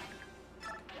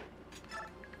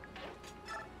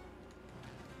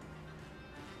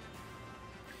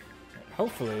 Right,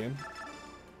 hopefully,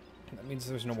 that means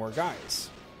there's no more guys.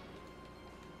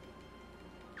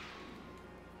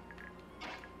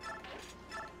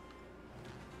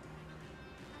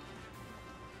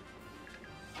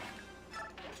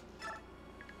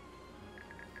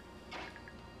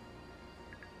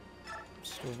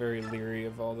 Still very leery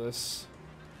of all this.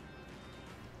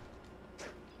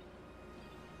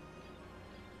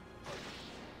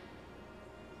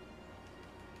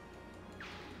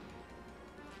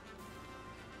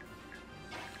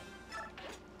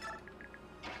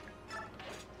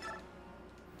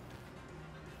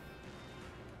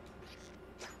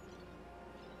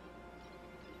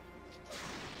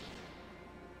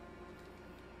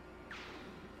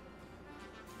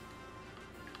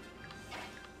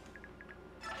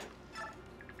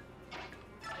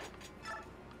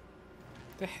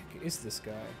 The heck is this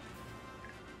guy?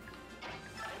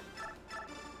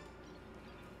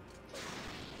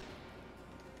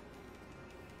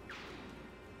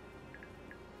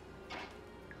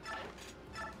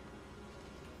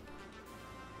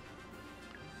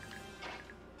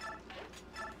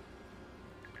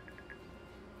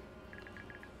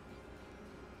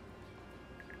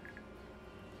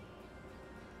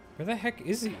 Where the heck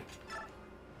is he?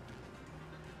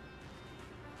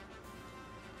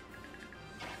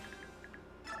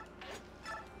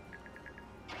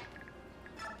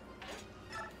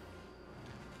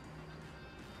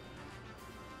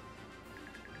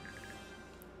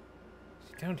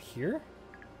 Down here?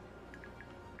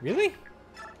 Really?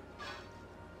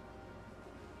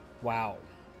 Wow.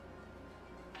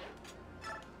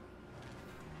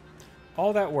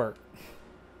 All that work.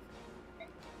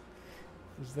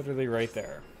 It's literally right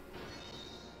there.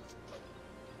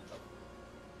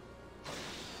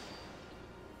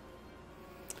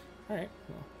 Alright,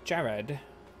 well, Jared.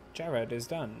 Jared is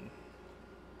done.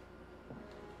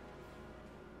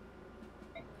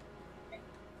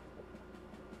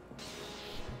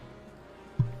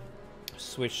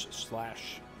 Switch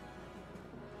slash.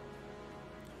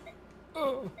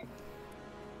 Oh.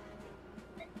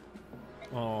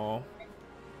 Oh.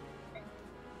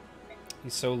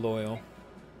 He's so loyal.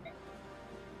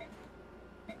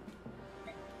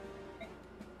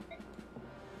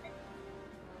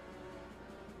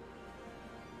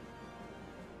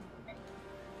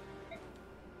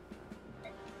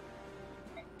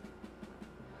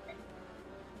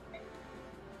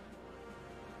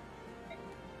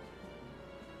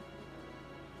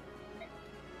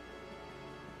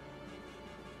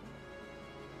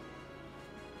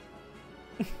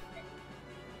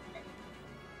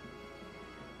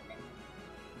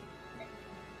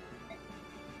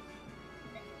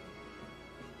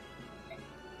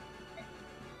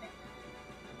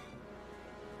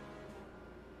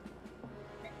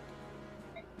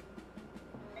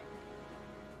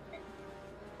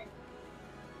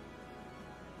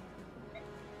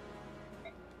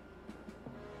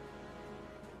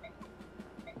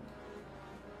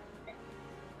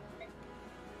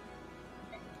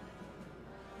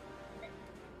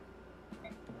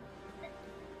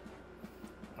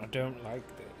 I don't like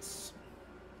this.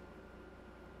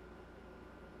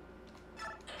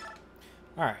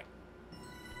 Alright.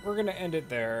 We're gonna end it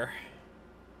there.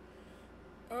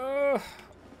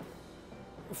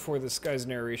 Before this guy's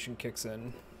narration kicks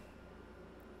in.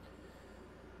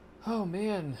 Oh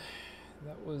man.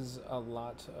 That was a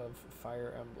lot of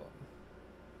Fire Emblem.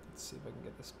 Let's see if I can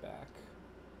get this back.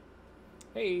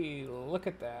 Hey, look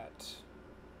at that.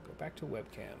 Go back to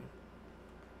webcam.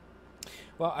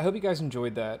 Well, I hope you guys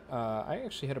enjoyed that. I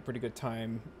actually had a pretty good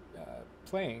time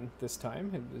playing this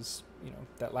time. It was, you know,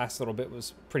 that last little bit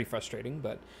was pretty frustrating,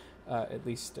 but at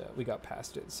least we got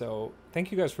past it. So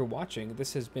thank you guys for watching.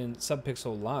 This has been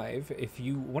Subpixel Live. If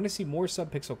you want to see more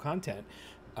Subpixel content,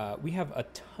 we have a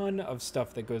ton of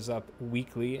stuff that goes up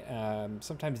weekly,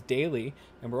 sometimes daily,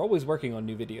 and we're always working on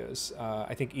new videos.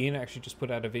 I think Ian actually just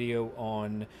put out a video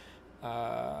on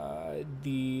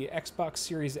the Xbox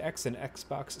Series X and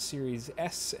Xbox Series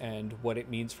S and what it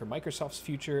means for Microsoft's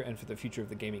future and for the future of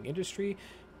the gaming industry.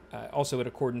 Also in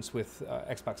accordance with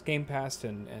Xbox Game Pass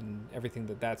and everything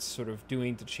that's sort of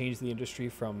doing to change the industry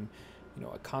from, you know,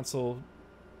 a console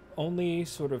only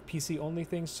sort of PC only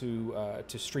things to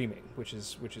streaming, which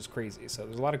is crazy. So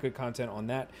there's a lot of good content on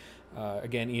that.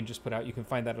 Again, Ian just put out, you can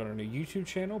find that on our new YouTube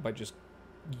channel by just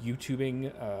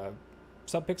YouTubing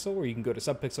Subpixel, or you can go to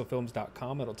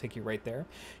subpixelfilms.com. It'll take you right there.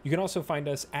 You can also find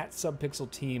us at Subpixel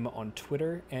Team on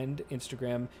Twitter and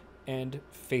Instagram and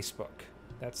Facebook.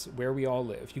 That's where we all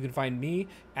live. You can find me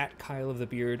at Kyle of the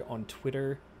Beard on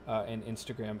Twitter and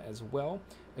Instagram as well.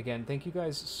 Again, thank you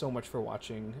guys so much for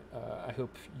watching. I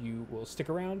hope you will stick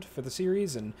around for the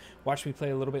series and watch me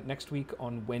play a little bit next week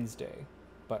on Wednesday.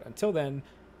 But until then,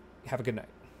 have a good night.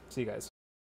 See you guys.